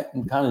like the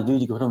kind of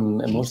dude you can put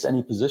him in most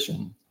any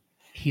position.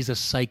 He's a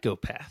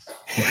psychopath.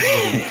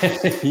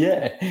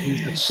 Yeah.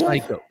 He's a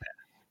psychopath.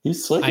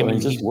 He's psycho. I mean,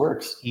 he just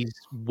works. He's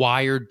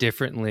wired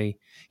differently.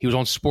 He was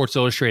on Sports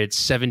Illustrated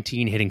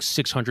 17, hitting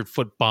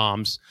 600-foot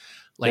bombs.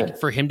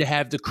 For him to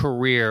have the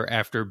career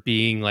after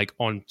being like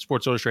on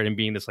Sports Illustrated and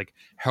being this like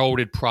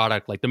heralded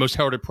product, like the most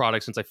heralded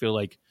product since I feel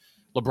like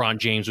LeBron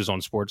James was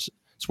on Sports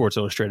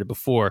Illustrated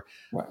before,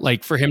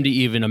 like for him to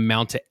even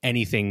amount to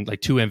anything,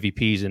 like 2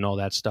 MVPs and all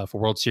that stuff, a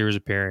World Series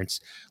appearance,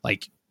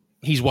 like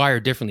he's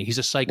wired differently. He's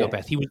a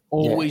psychopath. He was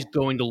always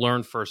going to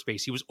learn first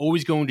base. He was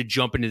always going to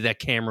jump into that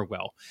camera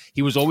well.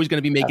 He was always going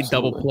to be making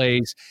double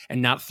plays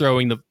and not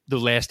throwing the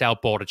last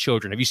out ball to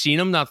children. Have you seen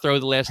him not throw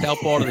the last out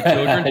ball to the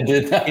children? I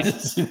did.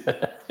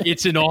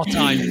 It's an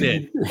all-time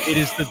bit. It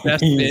is the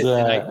best bit.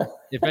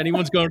 If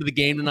anyone's going to the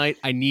game tonight,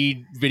 I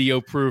need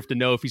video proof to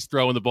know if he's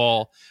throwing the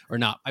ball or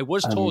not. I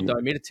was told, though,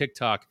 I made a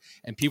TikTok,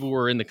 and people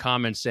were in the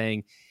comments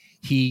saying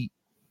he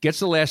gets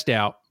the last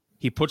out,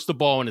 he puts the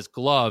ball in his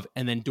glove,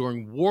 and then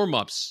during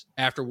warm-ups,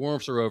 after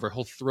warm-ups are over,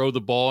 he'll throw the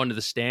ball into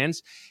the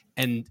stands.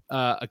 And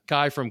a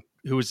guy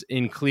who was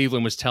in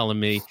Cleveland was telling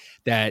me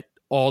that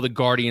all the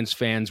Guardians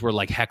fans were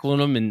like heckling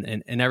him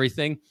and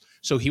everything.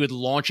 So he would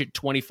launch it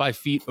 25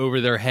 feet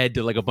over their head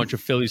to like a bunch of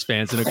Phillies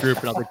fans in a group.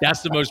 And I was like,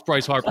 that's the most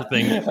Bryce Harper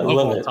thing of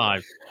all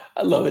time.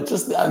 I love it.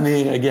 Just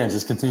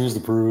continues to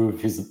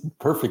prove he's the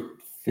perfect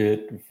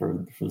fit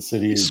for the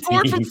city. He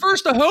scored from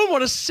first to home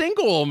on a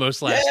single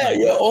almost last night.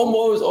 Yeah,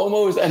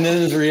 almost. And then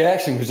his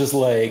reaction was just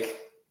like,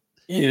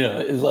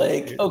 it's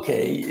like,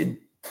 okay.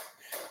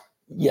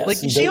 Yes.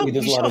 Like, you see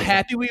how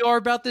happy we are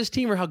about this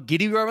team or how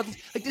giddy we are about this?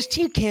 Like, this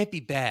team can't be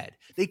bad.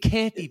 They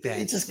can't be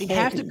bad. They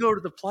have to go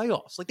to the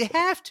playoffs. Like, they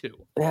have to.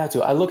 They have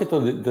to. I look at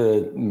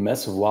the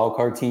mess of wild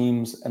card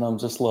teams, and I'm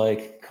just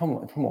like, come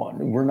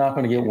on. We're not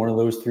going to get one of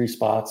those 3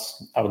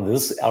 spots out of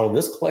this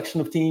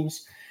collection of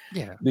teams.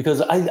 Yeah.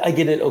 Because I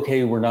get it.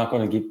 Okay, we're not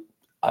going to get.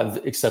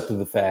 I've accepted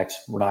the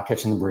facts. We're not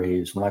catching the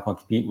Braves. We're not going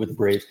to compete with the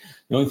Braves.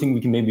 The only thing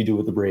we can maybe do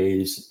with the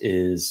Braves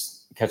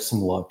is catch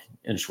some luck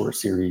in a short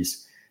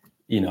series.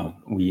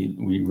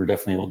 We were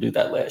definitely able to do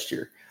that last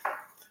year.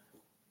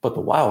 But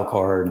the wild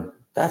card,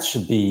 that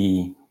should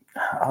be,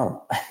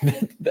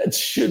 that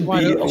should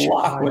be a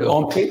lock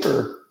on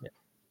paper. Yeah.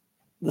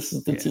 This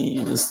is the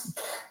team.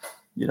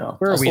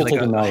 Where are we?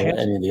 Taking out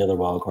any of the other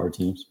wild card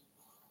teams.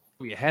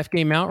 Are we a half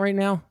game out right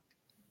now?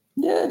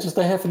 Yeah, just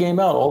a half a game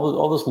out.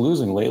 All this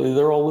losing lately,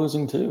 they're all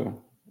losing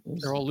too.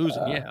 They're all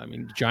losing. Yeah, I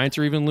mean, the Giants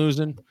are even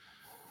losing.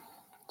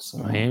 So,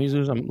 Miami's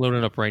losing. I'm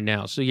loading up right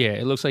now. So yeah,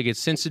 it looks like it's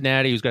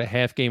Cincinnati who's got a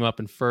half game up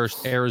in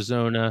first.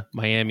 Arizona,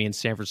 Miami, and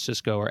San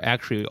Francisco are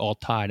actually all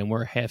tied, and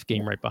we're a half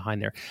game right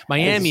behind there.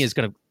 Miami's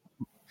gonna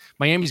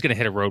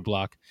hit a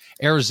roadblock.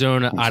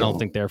 Arizona, I don't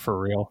think they're for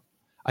real.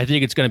 I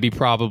think it's going to be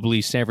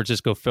probably San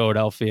Francisco,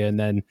 Philadelphia, and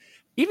then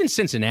even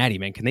Cincinnati.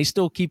 Man, can they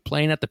still keep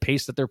playing at the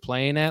pace that they're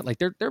playing at? Like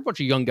they're a bunch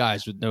of young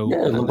guys with no.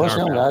 Yeah, a bunch of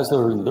young guys. They're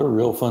a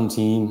real fun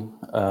team.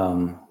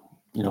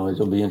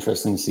 It'll be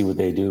interesting to see what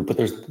they do. But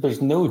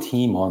there's no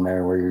team on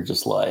there where you're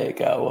just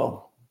like, oh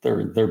well,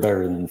 they're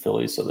better than the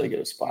Phillies, so they get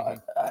a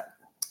spot. I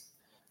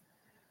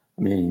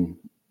mean,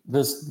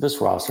 this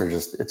roster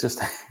just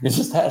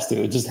has to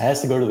go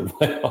to the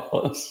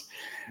playoffs.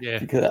 Yeah,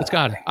 it's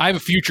got it. I have a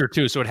future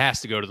too, so it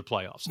has to go to the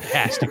playoffs. It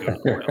has to go to the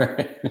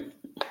playoffs.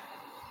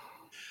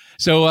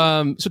 So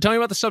tell me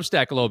about the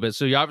Substack a little bit.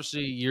 So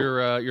you're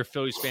a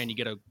Phillies fan. You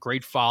get a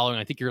great following.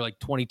 I think you're like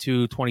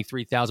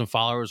 23,000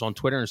 followers on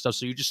Twitter and stuff.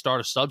 So you just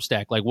start a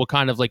Substack. Like what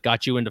kind of like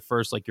got you into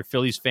first, like your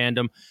Phillies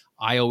fandom?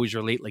 I always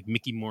relate like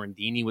Mickey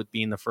Morandini with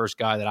being the first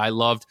guy that I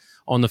loved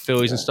on the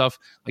Phillies and stuff.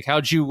 Like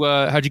how'd you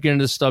get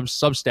into this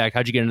Substack?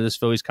 How'd you get into this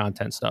Phillies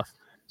content stuff?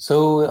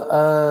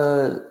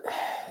 So,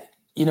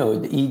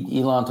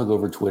 Elon took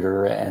over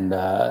Twitter and,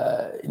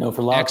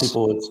 for a lot of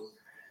people, it's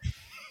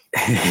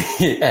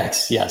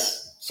X,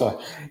 yes. Sorry.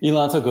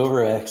 Elon took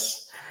over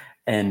X.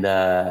 And,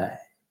 for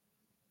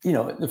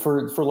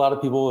a lot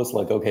of people, it's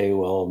like, okay,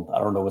 well, I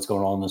don't know what's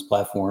going on this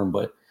platform,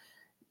 but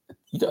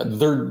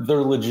they're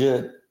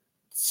legit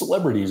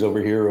celebrities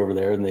over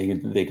there, and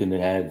they can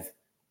have,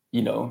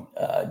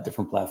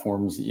 different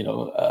platforms,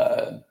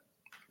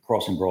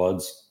 crossing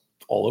broads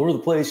all over the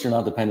place. You're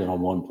not dependent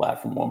on one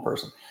platform, one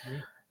person. Mm-hmm.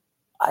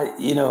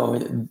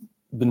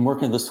 Been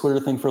working at this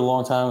Twitter thing for a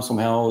long time.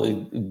 Somehow,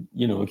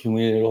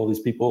 accumulated all these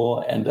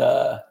people. And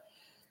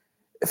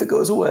if it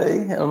goes away,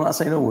 and I'm not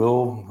saying it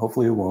will,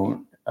 hopefully it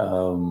won't.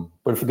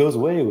 But if it goes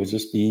away, it would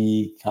just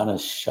be kind of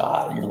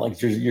shot. And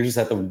you're just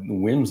at the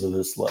whims of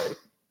this, like,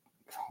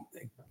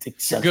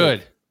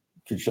 good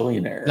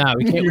billionaire. No,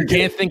 we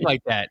can't think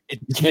like that.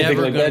 It's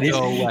never going to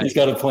go away. He's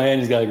got a plan.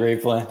 He's got a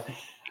great plan.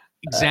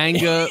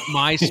 Xanga,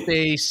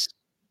 MySpace,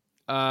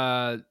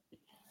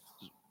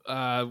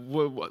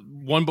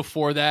 one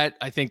before that,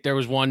 I think there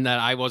was one that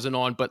I wasn't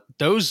on, but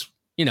those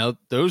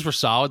were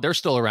solid. They're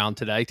still around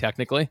today,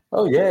 technically.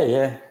 Oh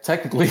yeah,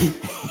 technically.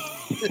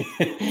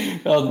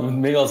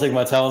 Maybe I'll take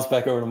my talents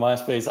back over to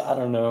MySpace. I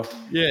don't know.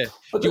 Yeah.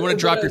 Do you want to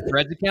drop your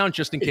Threads account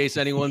just in case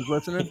anyone's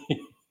listening?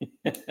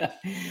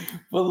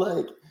 But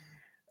like,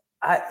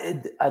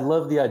 I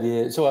love the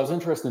idea. So I was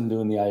interested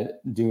in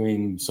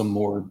doing some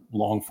more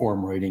long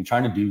form writing,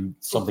 trying to do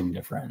something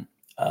different.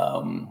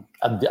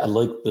 I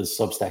like the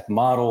Substack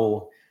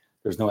model.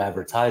 There's no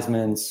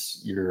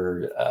advertisements.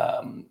 You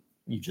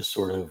just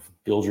sort of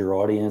build your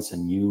audience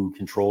and you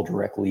control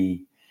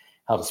directly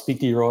how to speak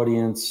to your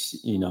audience.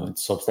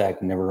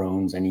 Substack never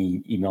owns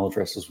any email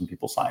addresses when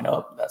people sign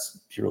up. That's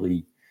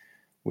purely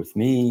with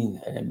me,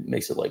 and it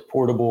makes it like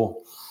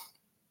portable.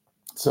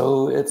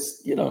 So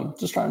it's,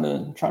 just trying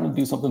to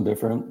do something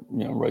different,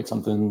 write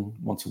something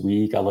once a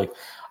week. I like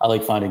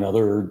finding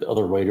other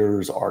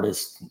writers,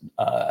 artists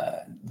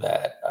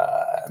that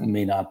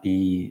may not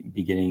be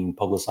getting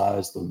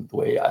publicized the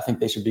way I think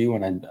they should be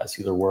when I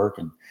see their work,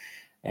 and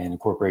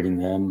incorporating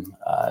them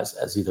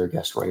as either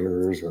guest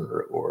writers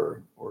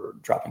or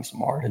dropping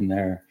some art in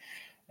there.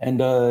 And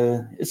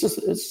it's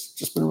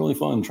just been really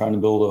fun trying to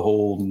build a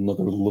whole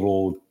another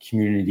little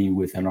community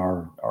within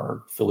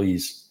our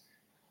Phillies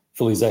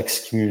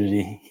X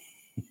community.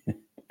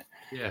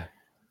 Yeah.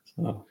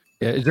 So.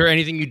 Yeah. Is there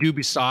anything you do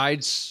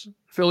besides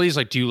Phillies?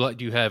 Like, do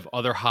you have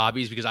other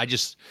hobbies? Because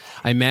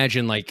I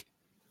imagine like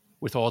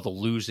with all the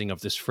losing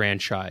of this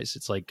franchise,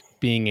 it's like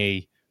being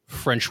a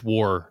French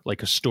War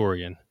like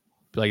historian.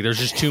 Like, there's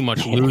just too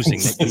much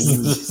losing.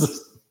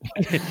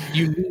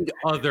 You need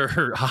other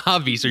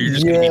hobbies, or you're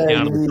just going to be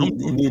down.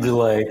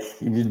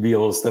 You need to be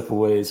able to step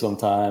away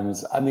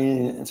sometimes. I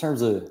mean, in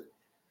terms of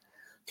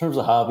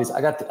hobbies,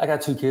 I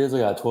got two kids. I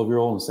got a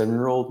 12-year-old and a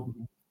 7-year-old.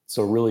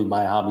 So really,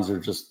 my hobbies are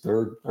just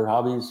their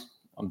hobbies.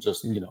 I'm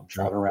just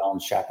driving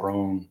around,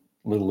 chaperone,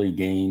 little league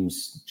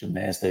games,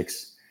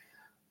 gymnastics,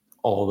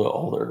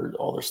 all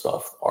their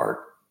stuff,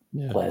 art.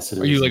 Yeah. Classes.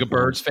 Are you like a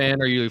Birds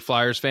fan? Are you a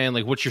Flyers fan?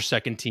 Like, what's your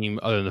second team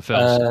other than the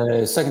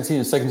Phils? Second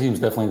team is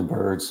definitely the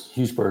Birds.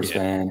 Huge Birds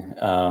fan.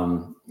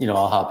 I'll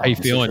hop. How you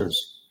feeling?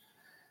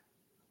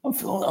 I'm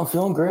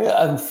feeling great.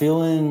 I'm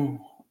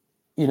feeling,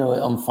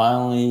 I'm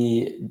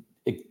finally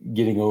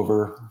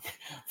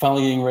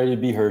getting ready to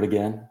be hurt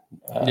again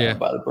by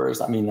the Birds.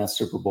 I mean, that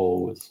Super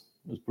Bowl was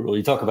brutal.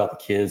 You talk about the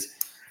kids.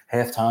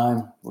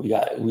 Halftime, we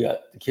got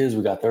the kids.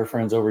 We got their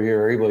friends over here.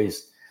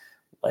 Everybody's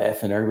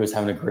laughing. Everybody's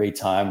having a great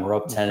time. We're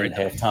up 10 at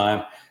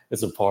halftime.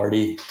 It's a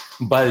party.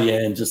 By the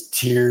end, just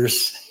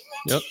tears.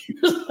 Yep.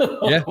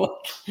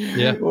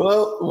 Yeah.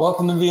 Well,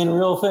 welcome to being a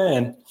real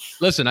fan.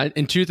 Listen,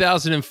 in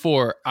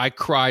 2004, I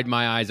cried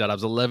my eyes out. I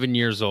was 11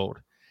 years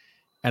old.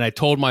 And I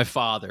told my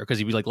father because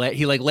he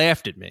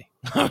laughed at me.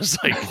 I was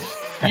like,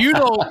 you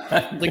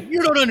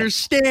don't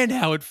understand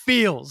how it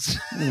feels.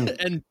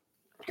 And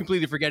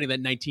completely forgetting that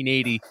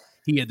 1980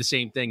 he had the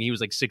same thing. He was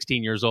like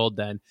 16 years old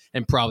then,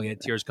 and probably had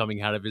tears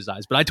coming out of his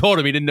eyes. But I told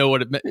him he didn't know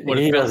what it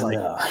feels like,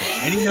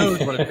 and he knows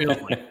what it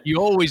feels like. You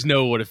always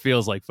know what it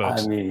feels like,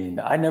 folks. I mean,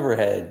 I never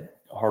had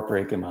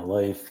heartbreak in my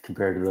life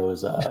compared to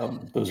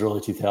those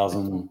early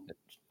 2000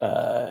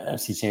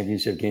 NFC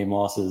Championship game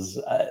losses.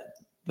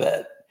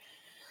 Because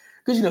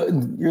I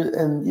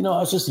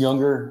was just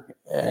younger,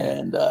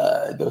 and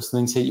those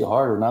things hit you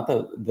harder. Not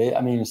that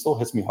it still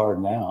hits me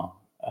hard now.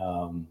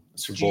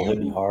 Super Bowl hit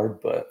me hard,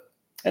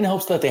 and it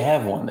helps that they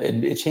have one.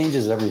 It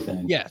changes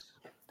everything. Yes,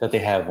 that they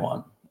have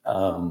one.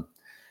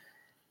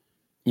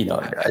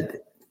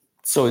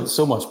 So it's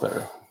so much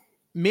better.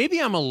 Maybe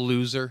I'm a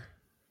loser,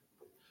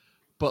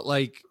 but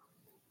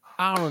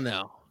I don't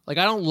know. I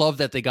don't love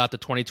that they got the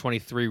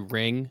 2023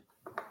 ring,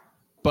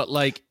 but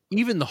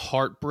even the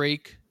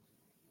heartbreak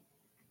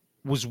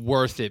was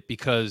worth it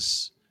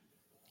because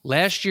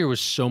last year was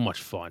so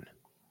much fun.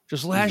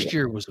 Just last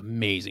year was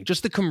amazing.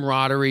 Just the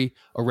camaraderie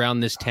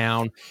around this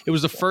town. It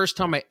was the first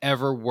time I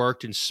ever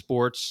worked in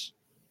sports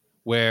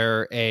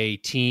where a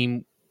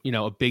team,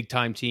 a big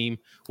time team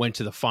went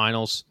to the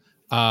finals.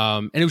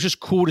 And it was just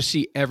cool to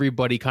see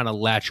everybody kind of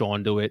latch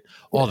onto it.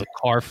 All the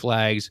car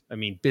flags,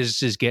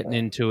 businesses getting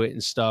into it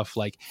and stuff.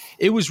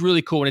 It was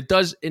really cool. And it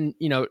does, and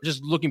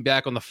just looking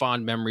back on the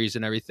fond memories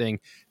and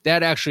everything,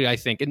 that actually, I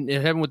think, and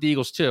it happened with the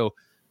Eagles too,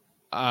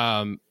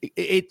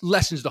 it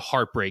lessens the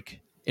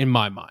heartbreak in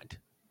my mind.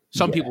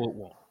 Some people it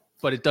won't,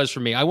 but it does for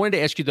me. I wanted to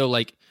ask you though,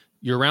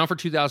 you're around for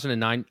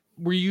 2009.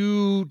 Do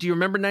you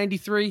remember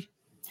 93?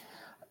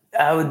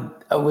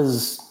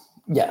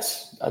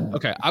 Yes.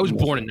 Okay. I was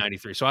born in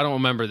 93, so I don't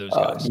remember those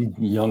guys. You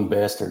young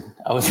bastard.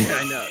 I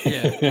know.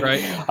 Yeah.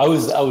 Right. I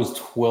was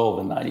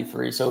 12 in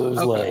 93. So it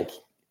was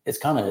it's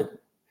kind of,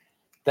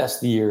 that's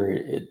the year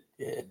it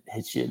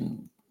hits you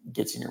and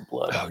gets in your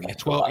blood. Oh, yeah,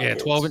 12. Yeah,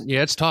 12.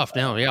 Yeah, it's tough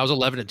now. Yeah, I was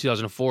 11 in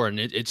 2004, and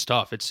it's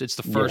tough. It's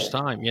the first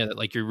time,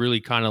 that you're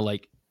really kind of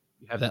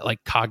you have that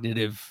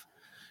cognitive,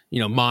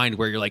 mind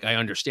where you're I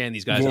understand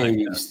these guys. Yeah,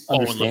 you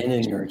understand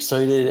it, you're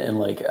excited,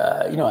 and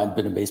I've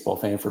been a baseball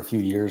fan for a few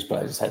years,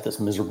 but I just had this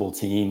miserable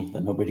team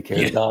that nobody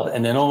cared about,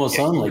 and then all of a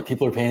sudden,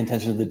 people are paying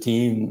attention to the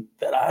team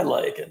that I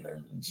like, and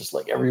they're just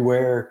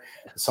everywhere.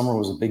 The summer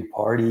was a big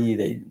party.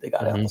 They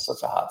got out to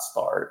such a hot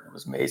start. It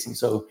was amazing.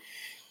 So.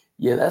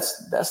 Yeah, that's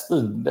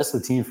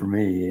the team for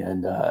me.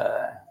 And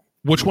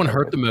which one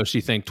hurt the most,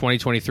 you think?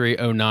 2023,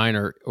 09,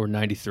 or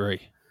 93?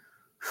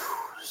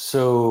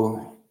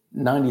 So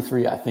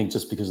 93, I think,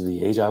 just because of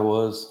the age I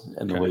was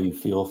and the way you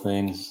feel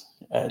things,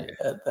 at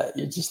that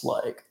you're just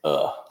I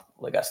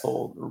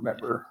still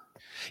remember.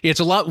 Yeah, it's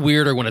a lot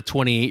weirder when a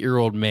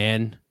 28-year-old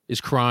man is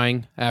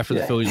crying after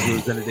the Phillies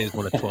lose than it is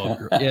when a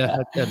 12-year-old. Yeah,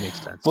 that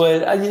makes sense.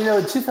 But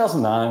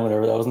 2009,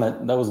 whatever,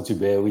 that wasn't too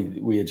bad.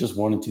 We had just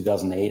won in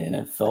 2008, and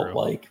it felt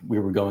like we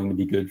were going to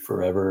be good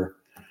forever.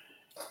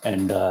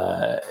 And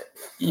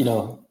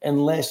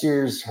and last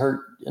year's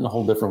hurt in a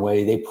whole different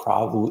way.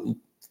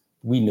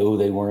 We know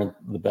they weren't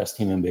the best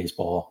team in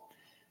baseball.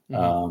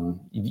 Mm-hmm.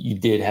 You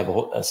did have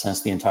a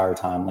sense the entire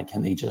time,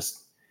 can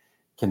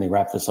they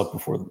wrap this up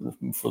before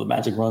the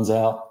magic runs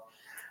out?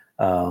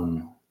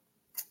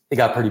 It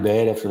got pretty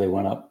bad after they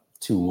went up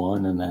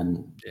 2-1 and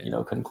then,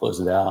 couldn't close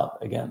it out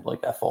again.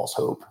 That false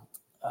hope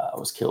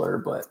was killer.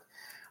 But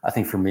I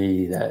think for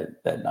me that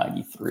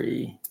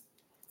 93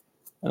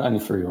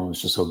 one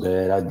was just so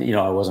bad.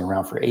 I wasn't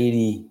around for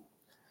 80.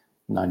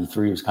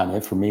 93 was kind of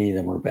it for me.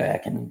 Then we're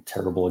back and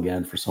terrible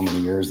again for so many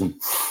years. And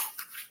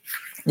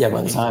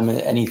by the time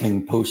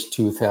anything post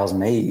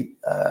 2008,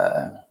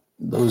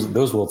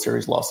 those World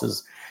Series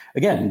losses,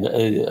 again,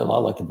 a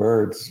lot like the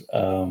Birds,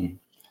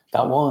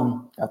 got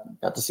one.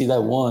 Got to see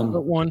that one.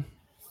 Got one.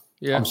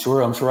 Yeah. I'm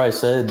sure I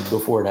said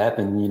before it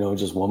happened,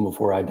 just one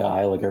before I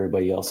die, like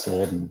everybody else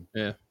said. And,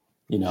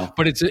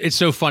 But it's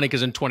so funny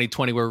because in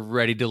 2020 we're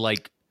ready to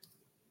light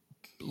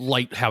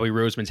Howie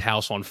Roseman's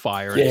house on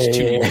fire. And it's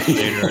 2 years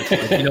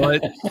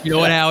later. You know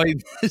what,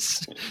 Howie?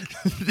 This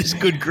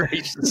good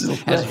grace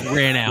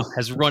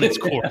has run its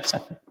course.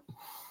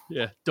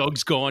 Yeah,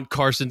 Doug's gone,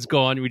 Carson's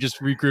gone. We just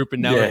regroup,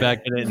 and now we're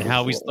back in it. And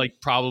Howie's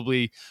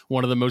probably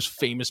one of the most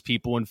famous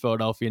people in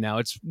Philadelphia now.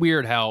 It's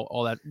weird how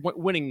all that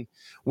winning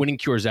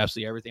cures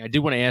absolutely everything. I did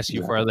want to ask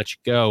you before I let you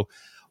go,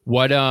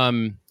 what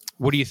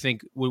do you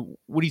think?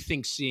 What do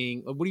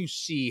you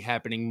see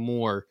happening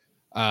more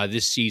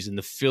this season?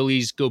 The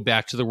Phillies go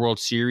back to the World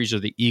Series, or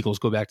the Eagles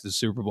go back to the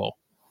Super Bowl?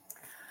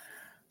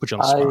 Put you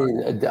on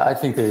the spot. I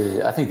think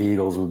the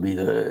Eagles would be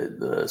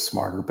the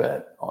smarter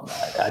bet on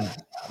that.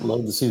 I'd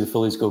love to see the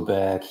Phillies go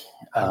back.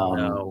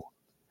 No.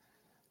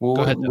 Well,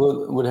 go ahead,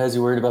 what has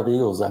you worried about the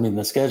Eagles?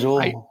 The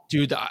schedule.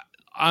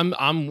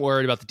 I'm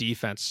worried about the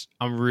defense.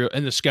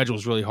 And the schedule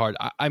is really hard.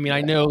 I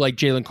know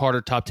Jalen Carter,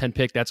 top 10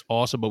 pick, that's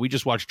awesome. But we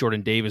just watched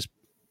Jordan Davis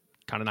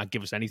kind of not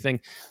give us anything.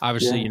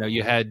 Obviously,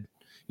 you had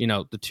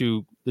the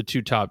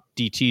two top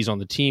DTs on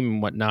the team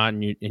and whatnot,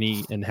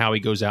 and how he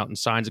goes out and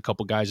signs a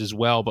couple guys as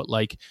well. But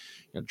like,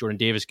 Jordan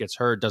Davis gets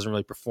hurt, doesn't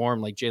really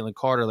perform. Like Jalen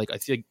Carter, like I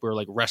think we're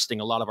like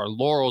resting a lot of our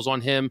laurels on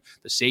him.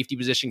 The safety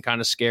position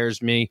kind of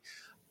scares me.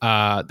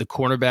 The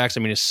cornerbacks, I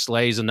mean,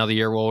 Slay's another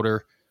year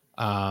older.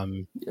 Yeah,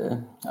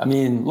 I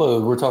mean,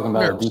 look, we're talking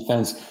about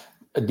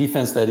a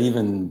defense that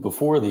even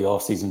before the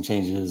offseason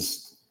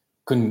changes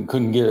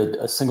couldn't get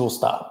a single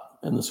stop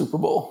in the Super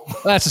Bowl.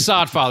 Well, that's the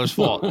Sodfather's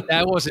fault.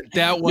 That wasn't.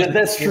 Yeah,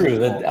 that's true.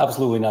 That's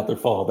absolutely not their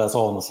fault. That's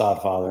all on the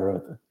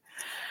Sodfather.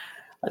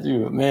 I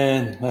do,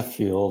 man. That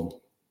field.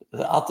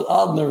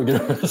 I'll never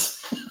get over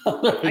this.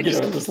 I'll never get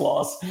over this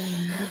loss.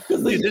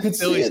 Because this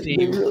Phillies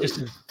team.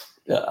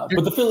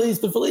 But the Phillies,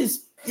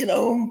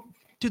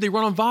 dude, they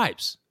run on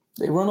vibes.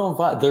 They run on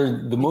vibe.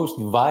 They're the most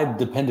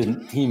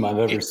vibe-dependent team I've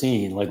ever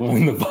seen. Like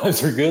when the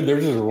vibes are good,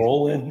 they're just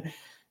rolling,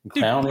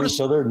 clowning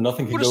each other.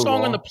 Nothing can go wrong. Put a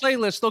song on the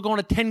playlist. They'll go on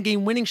a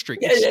 10-game winning streak.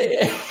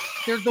 Yeah.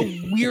 They're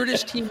the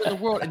weirdest team in the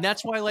world, and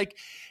that's why, like,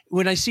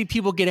 when I see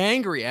people get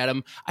angry at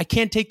them, I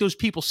can't take those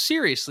people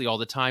seriously all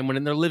the time.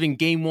 When they're living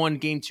game 1,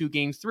 game 2,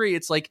 game 3,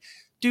 it's like,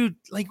 dude,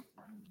 like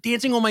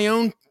Dancing on My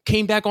Own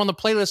came back on the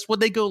playlist.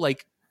 What'd they go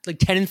like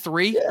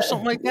 10-3 or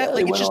something like that?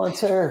 Like it's just on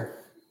tear.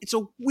 It's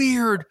a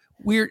weird.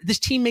 This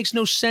team makes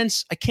no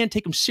sense. I can't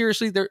take them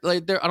seriously. They're I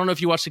don't know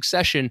if you watch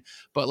Succession,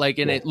 but like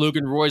in it,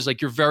 Logan Roy's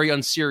like, you're very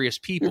unserious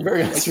people. You're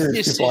very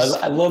unserious people.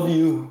 I love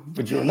you,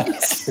 but you're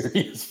not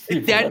serious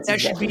people.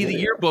 That should be the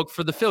yearbook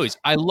for the Phillies.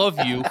 I love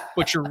you,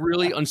 but you're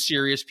really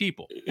unserious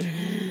people.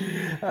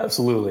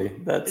 Absolutely.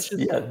 That's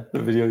the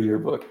video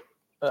yearbook.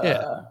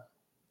 That's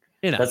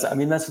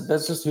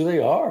just who they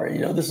are.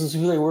 This is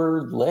who they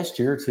were last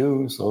year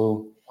too.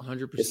 So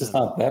 100%. It's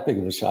not that big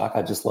of a shock.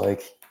 I just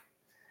like,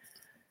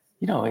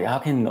 how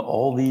can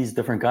all these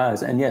different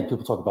guys, and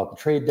people talk about the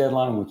trade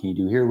deadline, what can you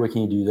do here, what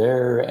can you do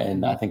there?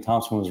 And I think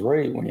Thomson was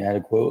right when he had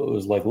a quote. It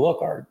was like,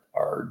 look,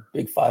 our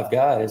big 5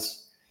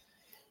 guys,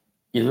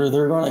 either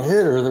they're going to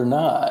hit or they're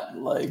not.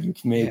 Like you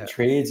can make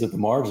trades at the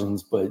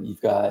margins, but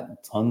you've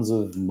got tons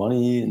of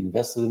money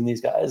invested in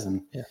these guys,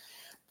 and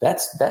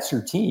that's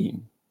your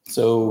team.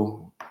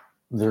 So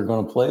they're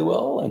going to play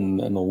well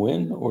and they'll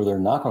win, or they're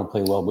not going to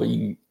play well, but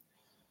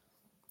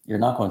you're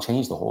not going to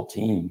change the whole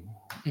team.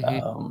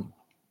 Mm-hmm.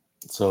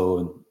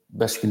 So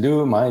best you can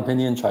do, in my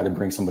opinion, try to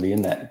bring somebody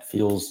in that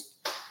feels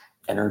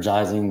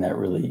energizing, that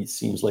really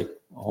seems like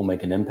will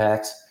make an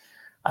impact.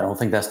 I don't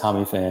think that's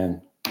Tommy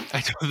Pham.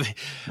 I don't think.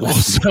 Well,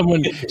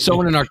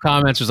 someone in our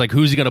comments was like,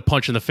 "Who's he going to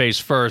punch in the face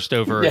first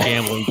over a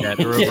gambling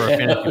debt or over a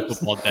fantasy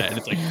football debt?" And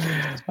it's like,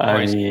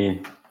 I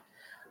mean,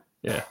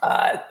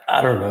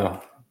 I don't know.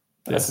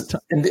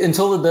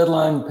 Until the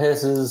deadline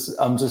passes,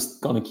 I'm just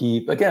going to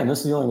keep. Again, this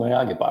is the only way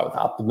I get by with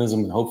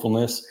optimism and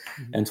hopefulness.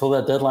 Mm-hmm. Until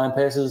that deadline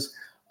passes,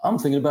 I'm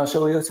thinking about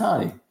Shohei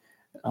Ohtani.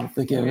 I'm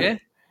thinking,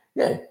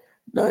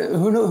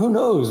 who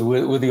knows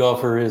what the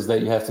offer is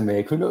that you have to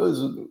make? Who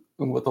knows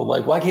what they'll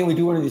like? Why can't we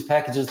do one of these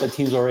packages that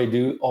teams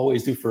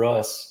always do for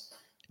us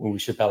when we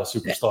ship out a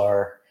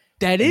superstar?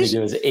 That is, it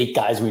was 8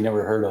 guys we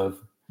never heard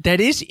of. That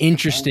is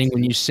interesting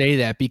when you say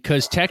that,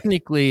 because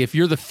technically, if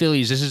you're the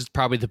Phillies, this is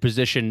probably the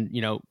position,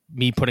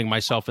 me putting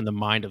myself in the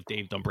mind of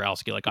Dave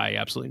Dombrowski. Like, I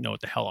absolutely know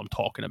what the hell I'm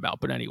talking about.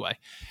 But anyway,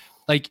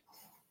 like,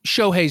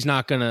 Shohei's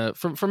not going to,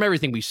 from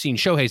everything we've seen,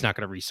 Shohei's not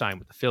going to re-sign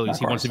with the Phillies.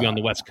 He wants to be on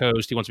the West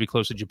Coast. He wants to be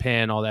close to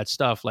Japan, all that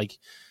stuff. Like,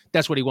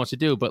 that's what he wants to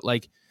do. But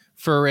like,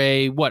 for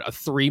a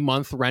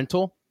 3-month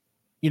rental,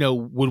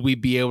 would we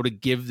be able to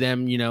give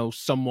them,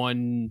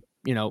 someone,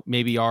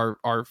 maybe our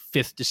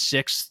 5th to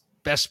 6th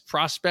best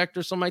prospect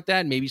or something like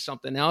that? Maybe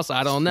something else.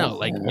 I don't know.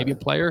 Like maybe a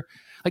player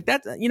like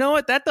that. You know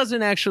what? That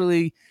doesn't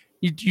actually,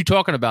 you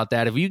talking about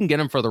that. If you can get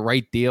him for the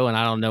right deal, and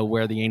I don't know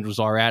where the Angels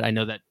are at. I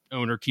know that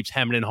owner keeps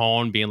hemming and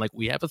hawing, being like,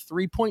 we have a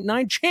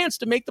 3.9 chance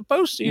to make the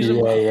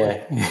postseason.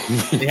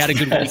 They had a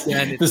good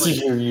weekend. This is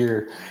your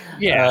year.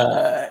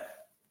 I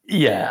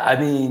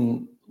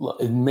mean,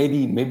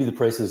 maybe the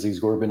price is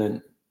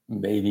exorbitant.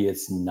 Maybe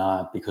it's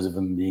not because of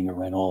him being a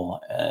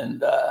rental.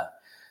 And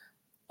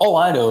all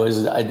I know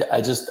is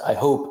I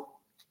hope,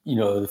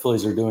 the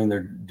Phillies are doing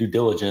their due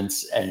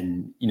diligence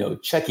and,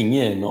 checking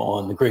in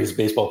on the greatest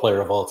baseball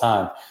player of all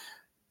time.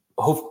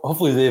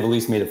 Hopefully they've at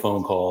least made a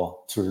phone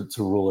call to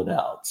rule it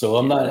out. So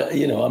I'm not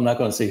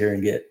going to sit here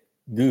and get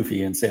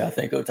goofy and say I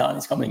think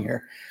Ohtani's coming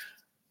here.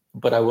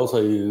 But I will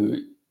tell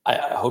you,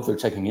 I hope they're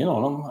checking in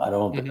on him. I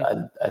don't.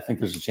 I think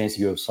there's a chance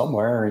he goes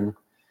somewhere, and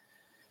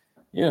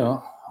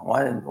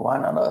why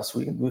not us?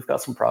 We've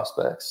got some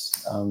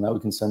prospects that we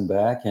can send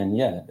back, and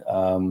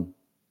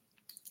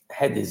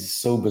head is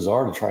so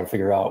bizarre to try to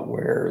figure out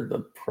where the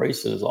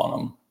price is on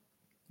them.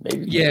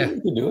 Maybe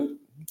we could do it.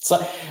 So,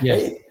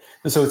 hey,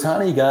 this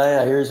Ohtani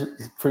guy I hear is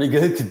pretty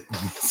good. Could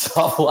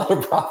solve a lot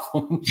of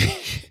problems.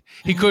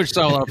 He could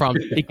solve a lot of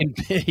problems.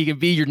 He can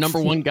be your number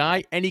 1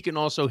 guy, and he can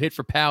also hit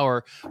for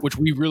power, which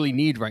we really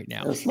need right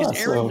now. Is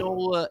Aaron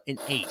Nola an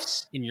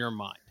ace in your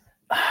mind?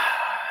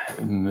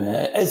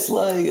 Man, it's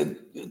like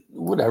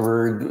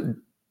whatever.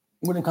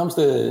 when it comes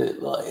to,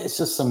 like, it's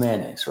just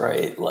semantics,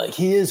 right? Like,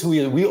 he is who he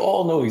is. We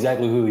all know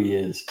exactly who he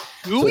is.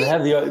 So to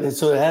have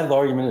the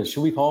argument of,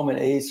 should we call him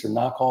an ace or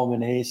not call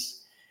him an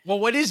ace? Well,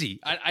 what is he?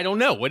 I don't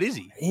know. What is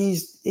he?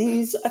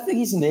 I think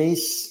he's an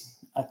ace.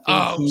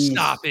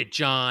 Stop it,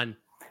 John.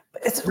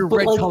 Your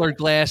red-colored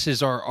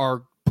glasses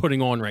are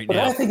putting on right now.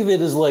 But I think of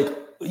it as like,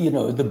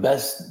 the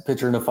best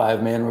pitcher in a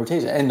 5-man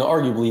rotation. And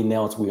arguably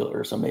now it's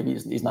Wheeler, so maybe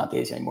he's not the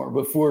ace anymore.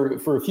 But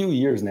for a few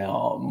years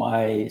now,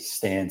 my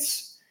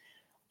stance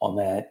on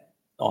that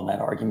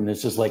argument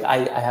is just like,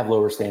 I have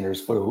lower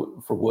standards for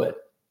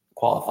what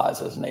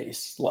qualifies as an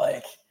ace.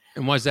 Like,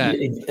 and why's that?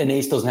 An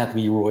ace doesn't have to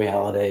be Roy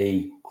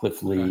Halladay,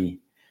 Cliff Lee,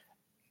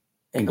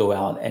 and go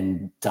out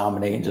and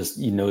dominate and just,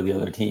 the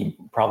other team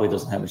probably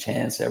doesn't have a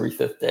chance every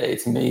fifth day.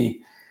 To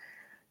me,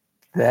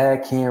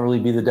 that can't really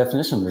be the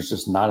definition. There's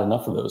just not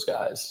enough of those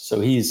guys. So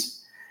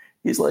he's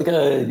like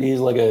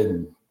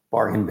a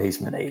bargain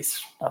basement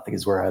ace, I think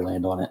is where I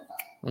land on it.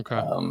 Okay.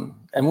 And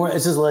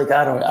it's just like,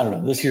 I don't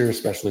know, this year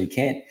especially,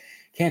 can't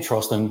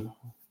trust him.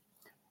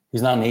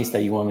 He's not an ace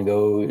that you want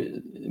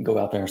to go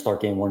out there and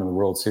start game one of the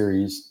World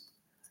Series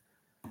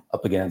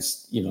up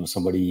against,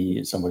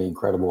 somebody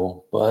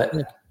incredible. But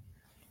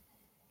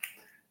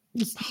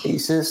he's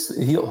aces.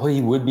 He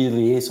would be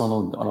the ace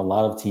on a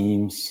lot of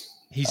teams.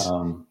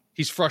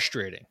 He's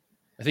frustrating.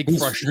 I think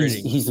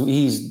frustrating.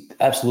 He's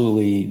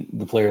absolutely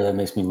the player that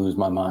makes me lose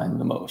my mind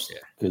the most,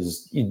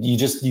 because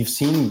you've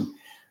seen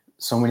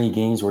so many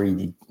games where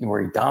he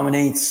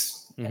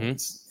dominates, and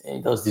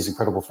he does these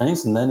incredible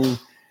things, and then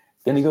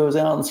he goes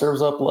out and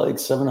serves up like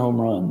 7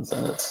 home runs,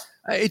 and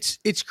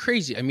it's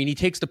crazy. I mean, he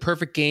takes the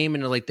perfect game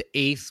into like the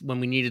 8th when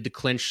we needed to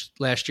clinch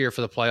last year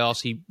for the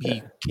playoffs. He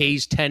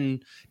K's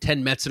 10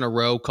 Mets in a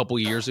row a couple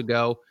years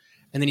ago.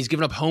 And then he's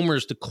given up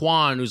homers to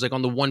Quan, who's like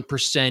on the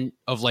 1%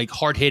 of like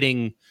hard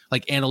hitting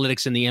like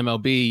analytics in the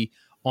MLB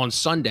on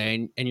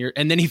Sunday.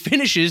 And then he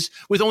finishes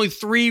with only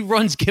 3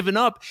 runs given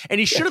up, and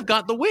he should have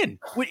got the win.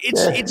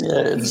 He's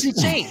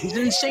insane. He's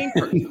an insane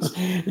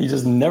person. You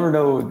just never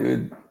know,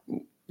 dude,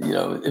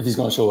 if he's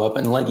going to show up.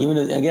 And like, even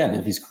again,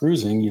 if he's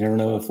cruising, you never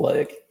know if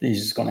like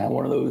he's just going to have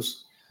one of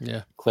those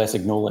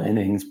classic Nola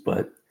innings.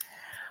 But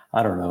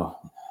I don't know.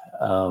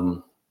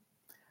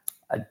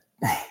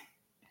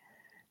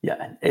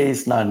 Yeah,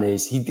 ace, not an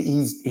ace.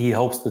 He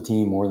helps the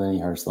team more than he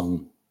hurts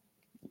them.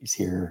 He's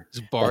here. It's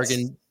a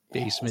bargain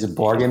basement. It's a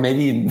bargain.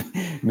 Maybe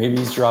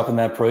he's dropping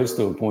that price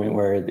to a point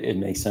where it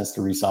makes sense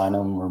to re-sign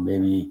him, or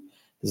maybe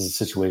this is a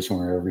situation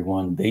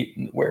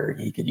where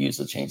he could use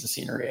a change of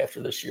scenery after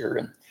this year,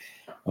 and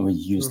we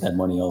use that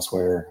money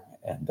elsewhere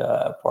and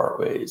part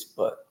ways.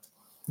 But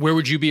where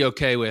would you be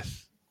okay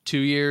with 2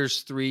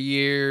 years, 3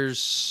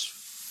 years,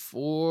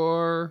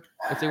 4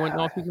 if they went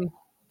off season?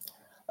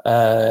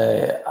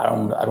 I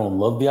don't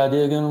love the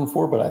idea of getting him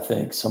 4, but I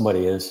think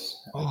somebody is.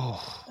 The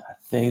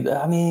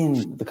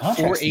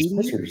contracts these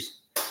pitchers.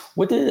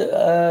 What did he's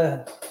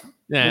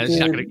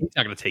not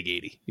gonna take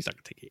 80. He's not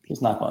gonna take 80. He's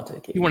not gonna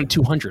take 80. He wanted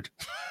 200.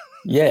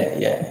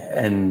 Yeah.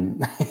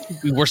 And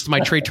worse than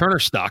my Trey Turner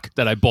stock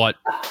that I bought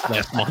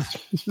last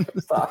month.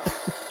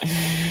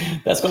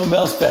 That's gonna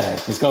bounce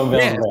back. It's gonna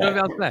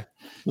bounce back.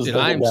 Dude,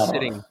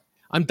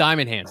 I'm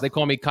Diamond Hands. They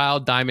call me Kyle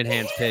Diamond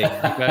Hands Pig.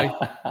 Okay,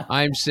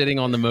 I'm sitting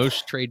on the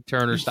most Trey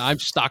Turner stock. I'm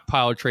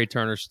stockpiled Trey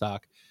Turner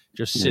stock,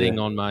 just sitting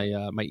on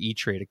my my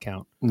E-Trade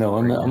account. No,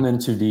 I'm in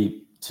too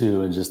deep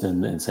too, and just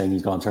in saying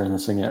he's going to turn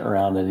this thing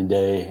around any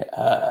day.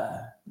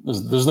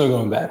 There's no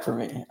going back for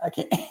me. I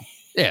can't.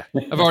 Yeah,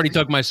 I've already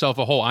dug myself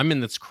a hole. I'm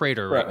in this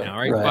crater right now.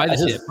 Right,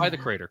 by the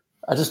crater.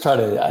 I just try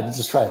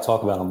to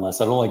talk about them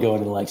less. I don't like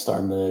going and like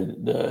starting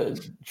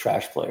the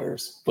trash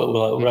players. But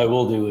what I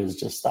will do is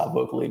just stop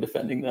vocally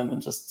defending them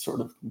and just sort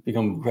of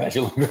become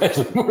gradually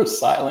more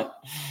silent.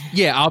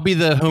 Yeah, I'll be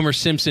the Homer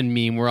Simpson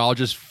meme where I'll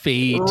just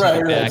fade to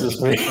the back of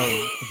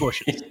the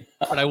bushes,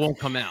 but I won't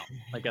come out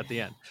like at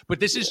the end. But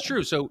this is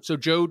true. So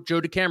Joe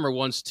DeCamera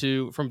wants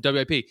to, from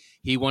WIP,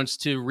 he wants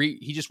to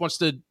he just wants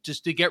to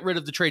get rid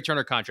of the Trey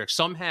Turner contract.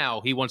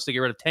 Somehow he wants to get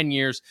rid of 10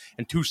 years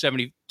and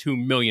 $272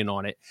 million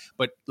on it.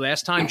 But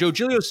last time Joe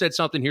Giglio said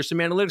something. Here's some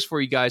analytics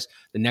for you guys.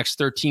 The next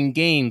 13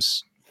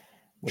 games,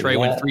 Trey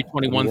went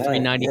 321,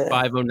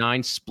 395,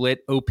 09,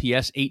 split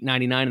OPS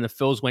 899, and the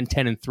Phils went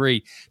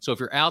 10-3. So if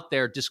you're out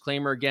there,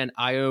 disclaimer again,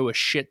 I owe a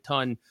shit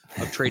ton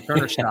of Trey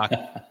Turner stock.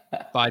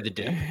 Buy the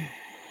dip.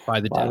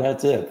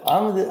 That's it.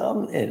 I'm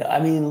in. I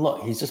mean,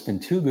 look, he's just been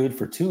too good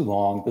for too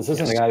long. This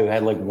isn't a guy who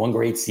had like one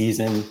great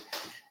season,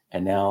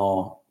 and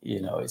now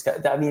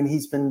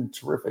he's been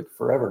terrific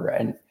forever.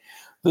 And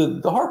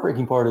the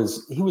heartbreaking part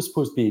is he was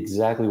supposed to be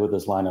exactly what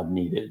this lineup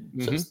needed.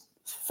 Just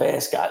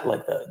fast guy,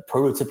 like the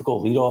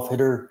prototypical leadoff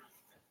hitter,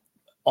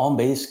 on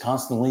base,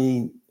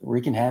 constantly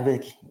wreaking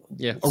havoc.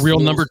 Yeah, a real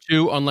number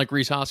 2, unlike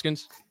Rhys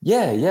Hoskins.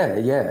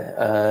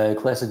 Yeah.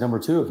 Classic number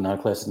 2, if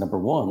not classic number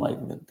 1, like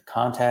the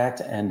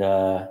contact. And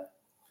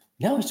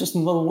now he's just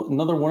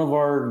another one of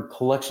our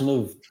collection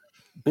of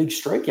big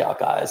strikeout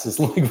guys. It's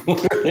like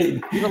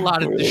we have a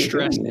lot of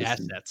distressed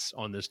assets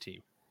on this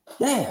team.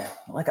 Yeah,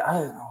 like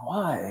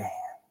why?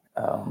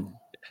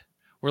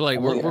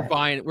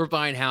 We're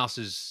buying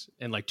houses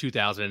in like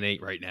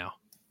 2008 right now.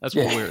 That's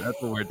what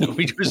we're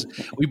doing.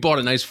 We bought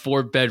a nice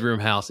 4-bedroom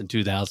house in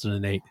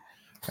 2008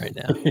 right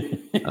now.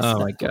 Oh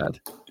my God.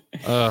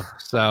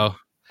 So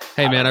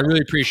hey man, I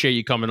really appreciate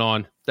you coming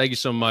on. Thank you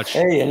so much.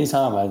 Hey,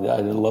 anytime. I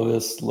love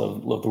this.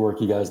 Love the work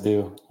you guys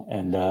do.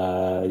 And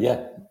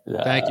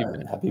thank you,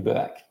 man. Happy to be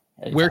back.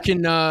 Anytime. Where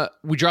can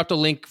we dropped a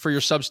link for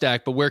your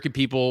Substack, but where can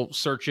people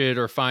search it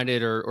or find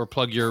it or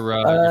plug your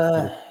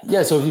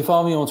so if you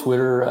follow me on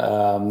Twitter,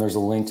 there's a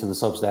link to the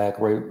Substack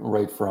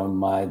right from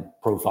my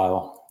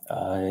profile.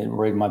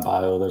 Right in my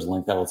bio, there's a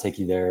link that'll take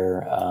you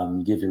there.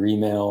 Give your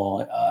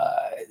email.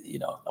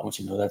 I want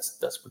you to know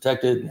that's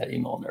protected. That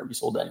email will never be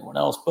sold to anyone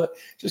else, but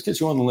just gets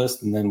you on the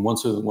list. And then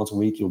once a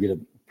week, you'll get a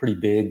pretty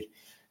big,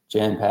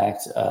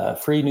 jam-packed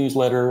free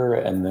newsletter.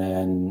 And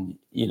then,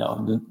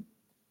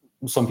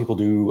 some people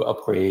do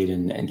upgrade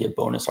and get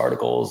bonus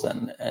articles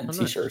and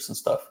T-shirts and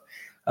stuff.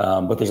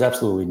 But there's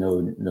absolutely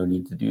no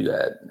need to do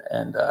that.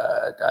 And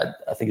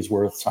I think it's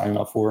worth signing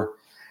up for.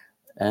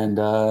 And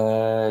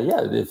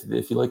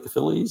if you like the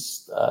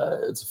Phillies,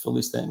 it's a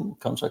Phillies thing.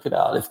 Come check it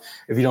out.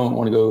 If you don't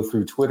want to go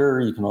through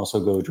Twitter, you can also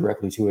go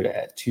directly to it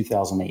at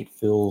 2008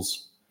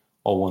 Phils,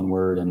 all one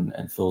word, and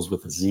Phils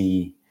with a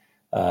Z.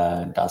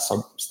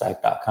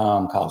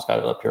 .substack.com. Kyle's got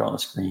it up here on the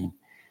screen.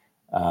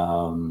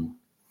 I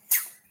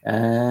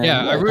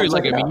really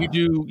like it. I mean,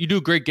 you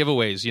do great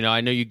giveaways.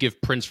 I know you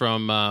give prints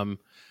from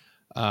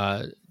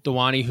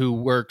Dewani,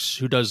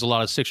 who does a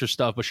lot of Sixer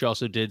stuff, but she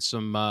also did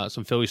some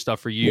Philly stuff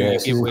for you. Yeah, you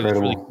she's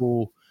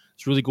incredible.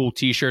 It's really cool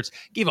T-shirts.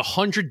 Gave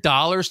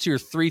 $100 to your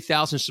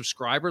 3,000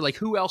 subscriber. Like,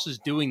 who else is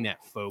doing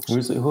that, folks?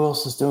 Who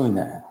else is doing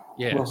that?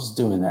 Yeah. Who else is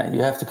doing that?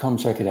 You have to come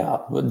check it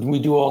out. We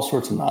do all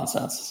sorts of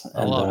nonsense.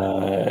 I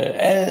love it.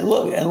 And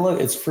look,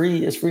 it's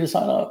free. It's free to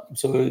sign up.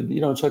 So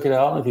check it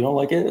out. And if you don't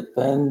like it,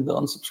 then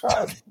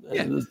unsubscribe.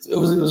 Yeah. It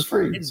was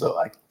free.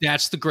 So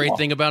that's the great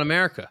thing about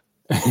America.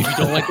 If you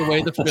don't like the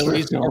way the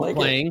Phillies are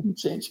playing,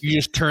 you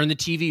just turn the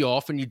TV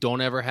off and you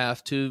don't ever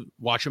have to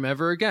watch them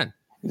ever again.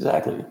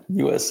 Exactly.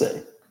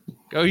 USA.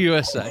 Go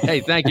USA. Hey,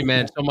 thank you,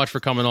 man, so much for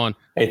coming on.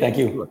 Hey, thank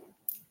you.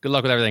 Good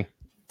luck with everything.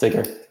 Take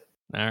care.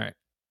 All right.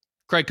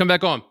 Craig, come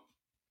back on.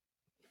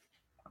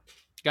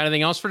 Got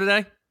anything else for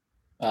today?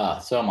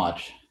 So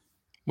much.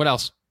 What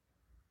else?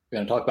 We're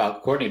going to talk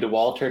about Courtney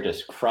Dauwalter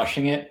just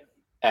crushing it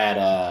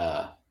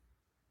at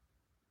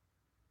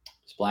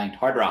blanked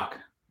Hard Rock.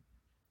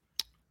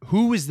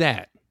 Who is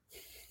that?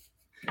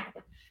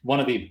 One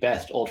of the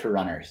best ultra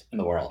runners in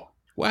the world.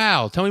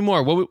 Wow. Tell me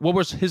more. What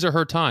was his or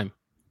her time?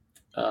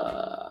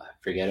 I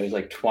forget. It was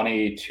like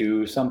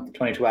 22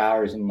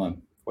 hours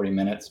and 40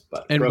 minutes,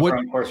 but and broke her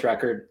own course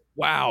record.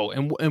 Wow.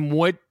 And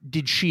what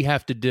did she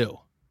have to do?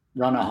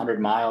 Run 100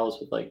 miles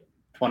with like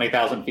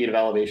 20,000 feet of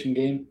elevation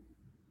gain.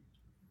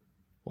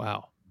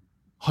 Wow.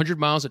 100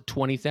 miles at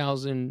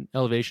 20,000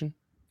 elevation?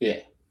 Yeah.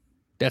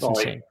 That's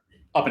insane. Like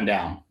up and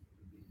down.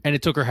 And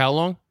it took her how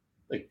long?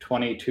 Like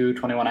 22,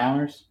 21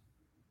 hours.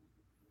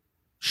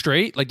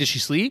 Straight? Like, did she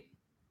sleep?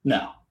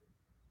 No.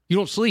 You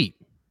don't sleep?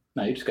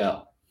 No, you just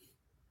go.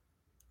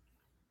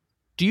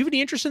 Do you have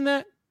any interest in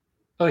that?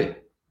 Oh, yeah.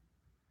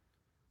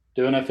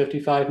 Doing a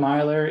 55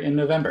 miler in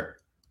November.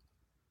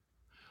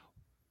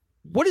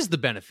 What is the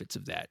benefits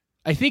of that?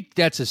 I think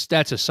that's a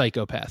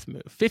psychopath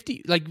move.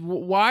 50, like,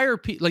 why are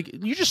people, like,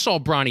 you just saw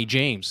Bronny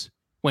James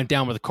went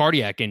down with a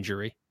cardiac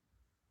injury.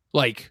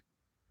 Like,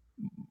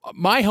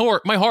 my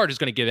heart is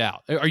going to give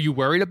out. Are you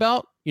worried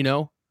about,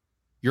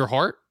 your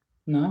heart?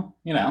 No,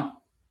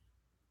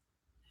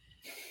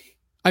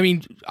 I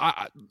mean,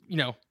 I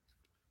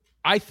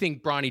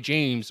think Bronny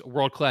James, a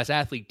world-class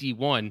athlete,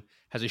 D1,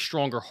 has a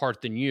stronger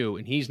heart than you,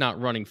 and he's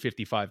not running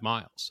 55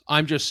 miles.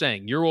 I'm just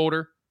saying, you're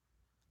older.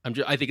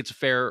 I think it's a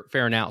fair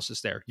analysis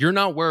there. You're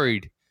not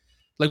worried.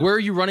 Like, where are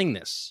you running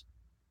this?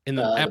 In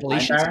the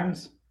Appalachians?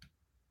 Barrens,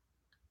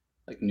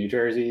 like New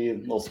Jersey,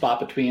 little spot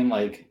between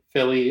like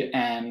Philly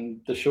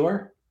and the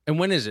shore. And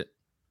when is it?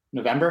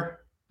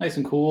 November. Nice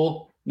and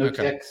cool. No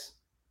kicks.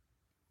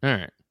 All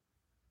right.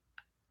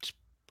 Just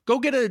go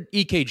get an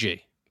EKG.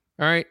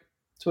 All right.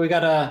 So we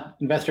got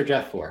Investor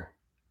Jeff for.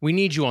 We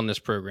need you on this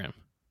program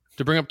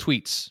to bring up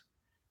tweets.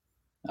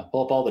 Now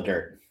pull up all the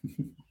dirt.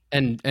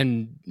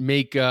 and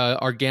make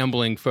our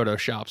gambling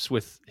photoshops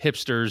with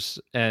hipsters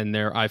and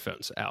their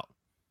iPhones out.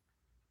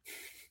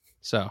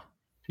 So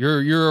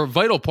you're a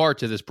vital part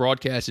to this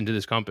broadcast and to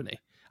this company.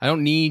 I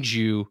don't need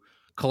you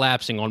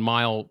collapsing on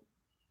mile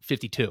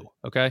 52.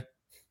 Okay.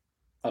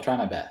 I'll try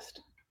my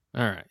best.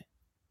 All right.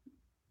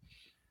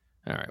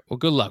 Well,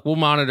 good luck. We'll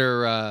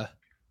monitor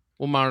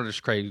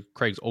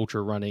Craig's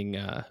ultra running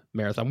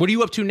marathon. What are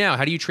you up to now?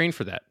 How do you train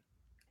for that?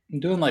 I'm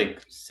doing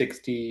like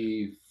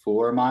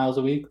 64 miles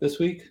a week this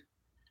week.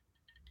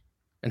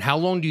 And how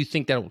long do you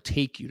think that will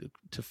take you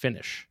to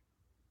finish?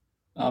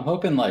 I'm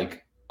hoping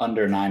like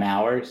under 9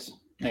 hours.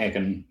 I think I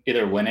can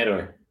either win it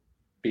or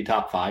be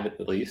top 5 at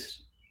the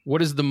least.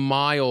 What is the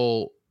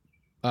mile?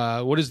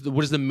 What is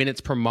the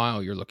minutes per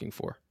mile you're looking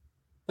for?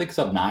 Like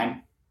sub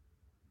 9.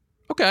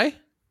 Okay.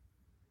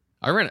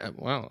 I ran it.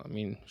 Well, I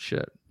mean,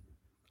 shit.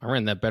 I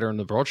ran that better in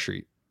the Broad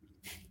Street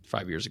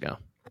 5 years ago.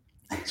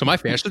 So am I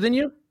faster than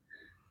you?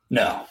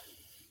 No.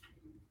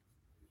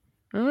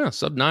 I don't know.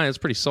 Sub 9 is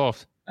pretty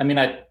soft. I mean,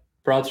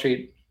 Broad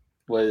Street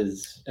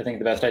was, I think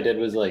the best I did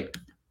was like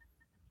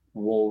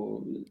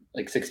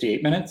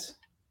 68 minutes.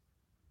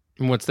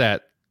 And what's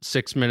that?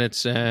 6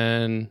 minutes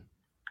and...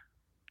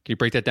 Can you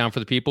break that down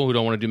for the people who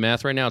don't want to do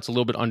math right now? It's a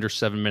little bit under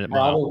 7 minute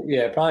mile.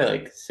 Probably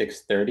like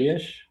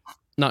 6:30-ish.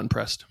 Not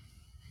impressed.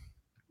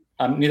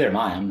 Neither am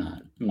I.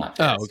 I'm not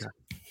fast. Oh,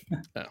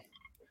 okay.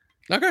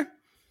 Okay.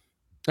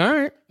 All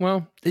right.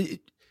 Well, do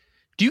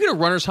you get a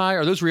runner's high?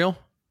 Are those real?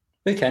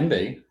 They can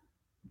be.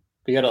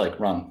 But you got to like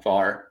run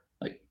far.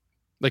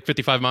 Like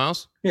 55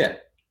 miles? Yeah.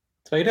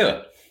 That's how you do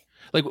it.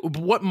 Like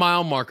what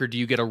mile marker do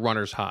you get a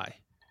runner's high?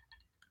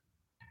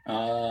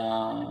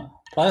 Probably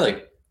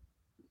like,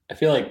 I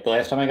feel like the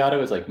last time I got it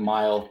was like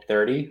mile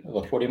 30 of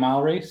a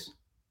 40-mile race.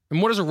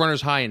 And what does a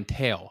runner's high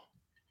entail?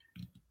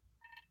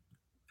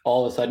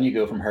 All of a sudden you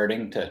go from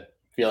hurting to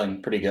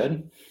feeling pretty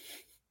good.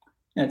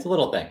 Yeah, it's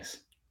little things.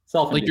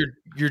 Like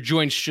your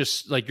joints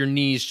just, like your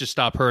knees just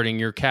stop hurting,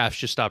 your calves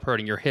just stop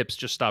hurting, your hips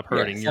just stop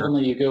hurting. Yeah,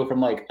 suddenly you go from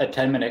like a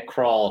 10-minute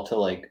crawl to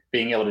like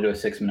being able to do a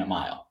 6-minute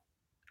mile.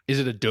 Is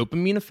it a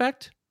dopamine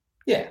effect?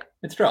 Yeah,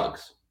 it's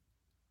drugs.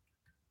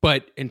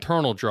 But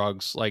internal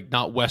drugs, like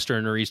not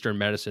Western or Eastern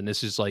medicine.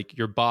 This is like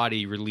your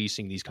body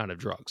releasing these kind of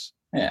drugs.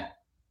 Yeah.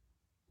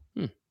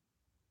 So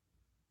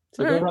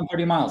go run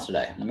 30 miles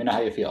today. Let me know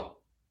how you feel.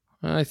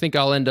 I think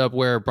I'll end up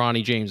where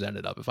Bronny James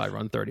ended up if I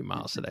run 30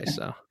 miles today.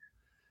 So,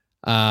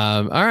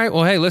 all right.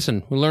 Well, hey,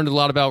 listen, we learned a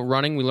lot about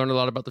running. We learned a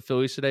lot about the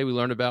Phillies today. We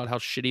learned about how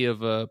shitty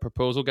of a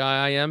proposal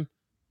guy I am.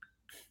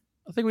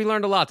 I think we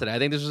learned a lot today. I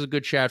think this was a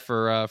good chat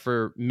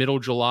for middle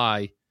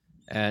July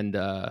and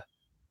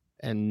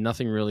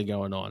nothing really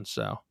going on.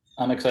 So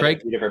I'm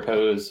excited to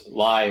propose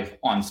live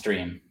on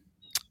stream.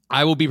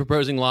 I will be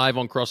proposing live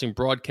on Crossing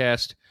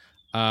Broadcast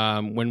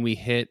when we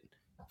hit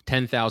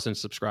 10,000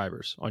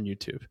 subscribers on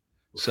YouTube.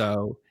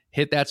 So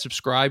hit that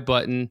subscribe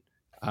button.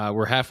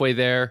 We're halfway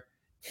there,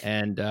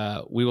 and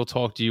we will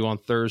talk to you on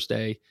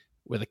Thursday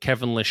with a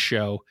Kevin-less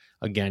show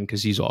again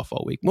because he's off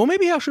all week. Well,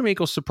 maybe he'll actually make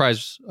a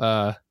surprise.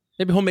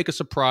 Maybe he'll make a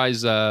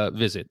surprise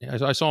visit.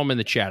 I saw him in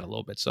the chat a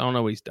little bit, so I don't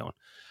know what he's doing.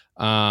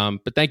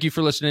 But thank you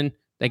for listening.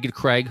 Thank you to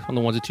Craig on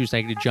the ones and twos.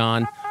 Thank you to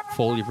John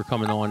Foley for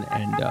coming on,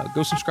 and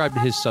go subscribe to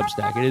his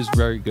Substack. It is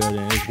very good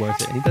and it is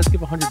worth it. And he does give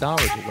 $100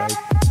 away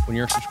when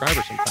you're a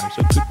subscriber sometimes,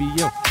 so it could be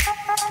you.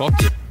 Talk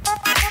to you.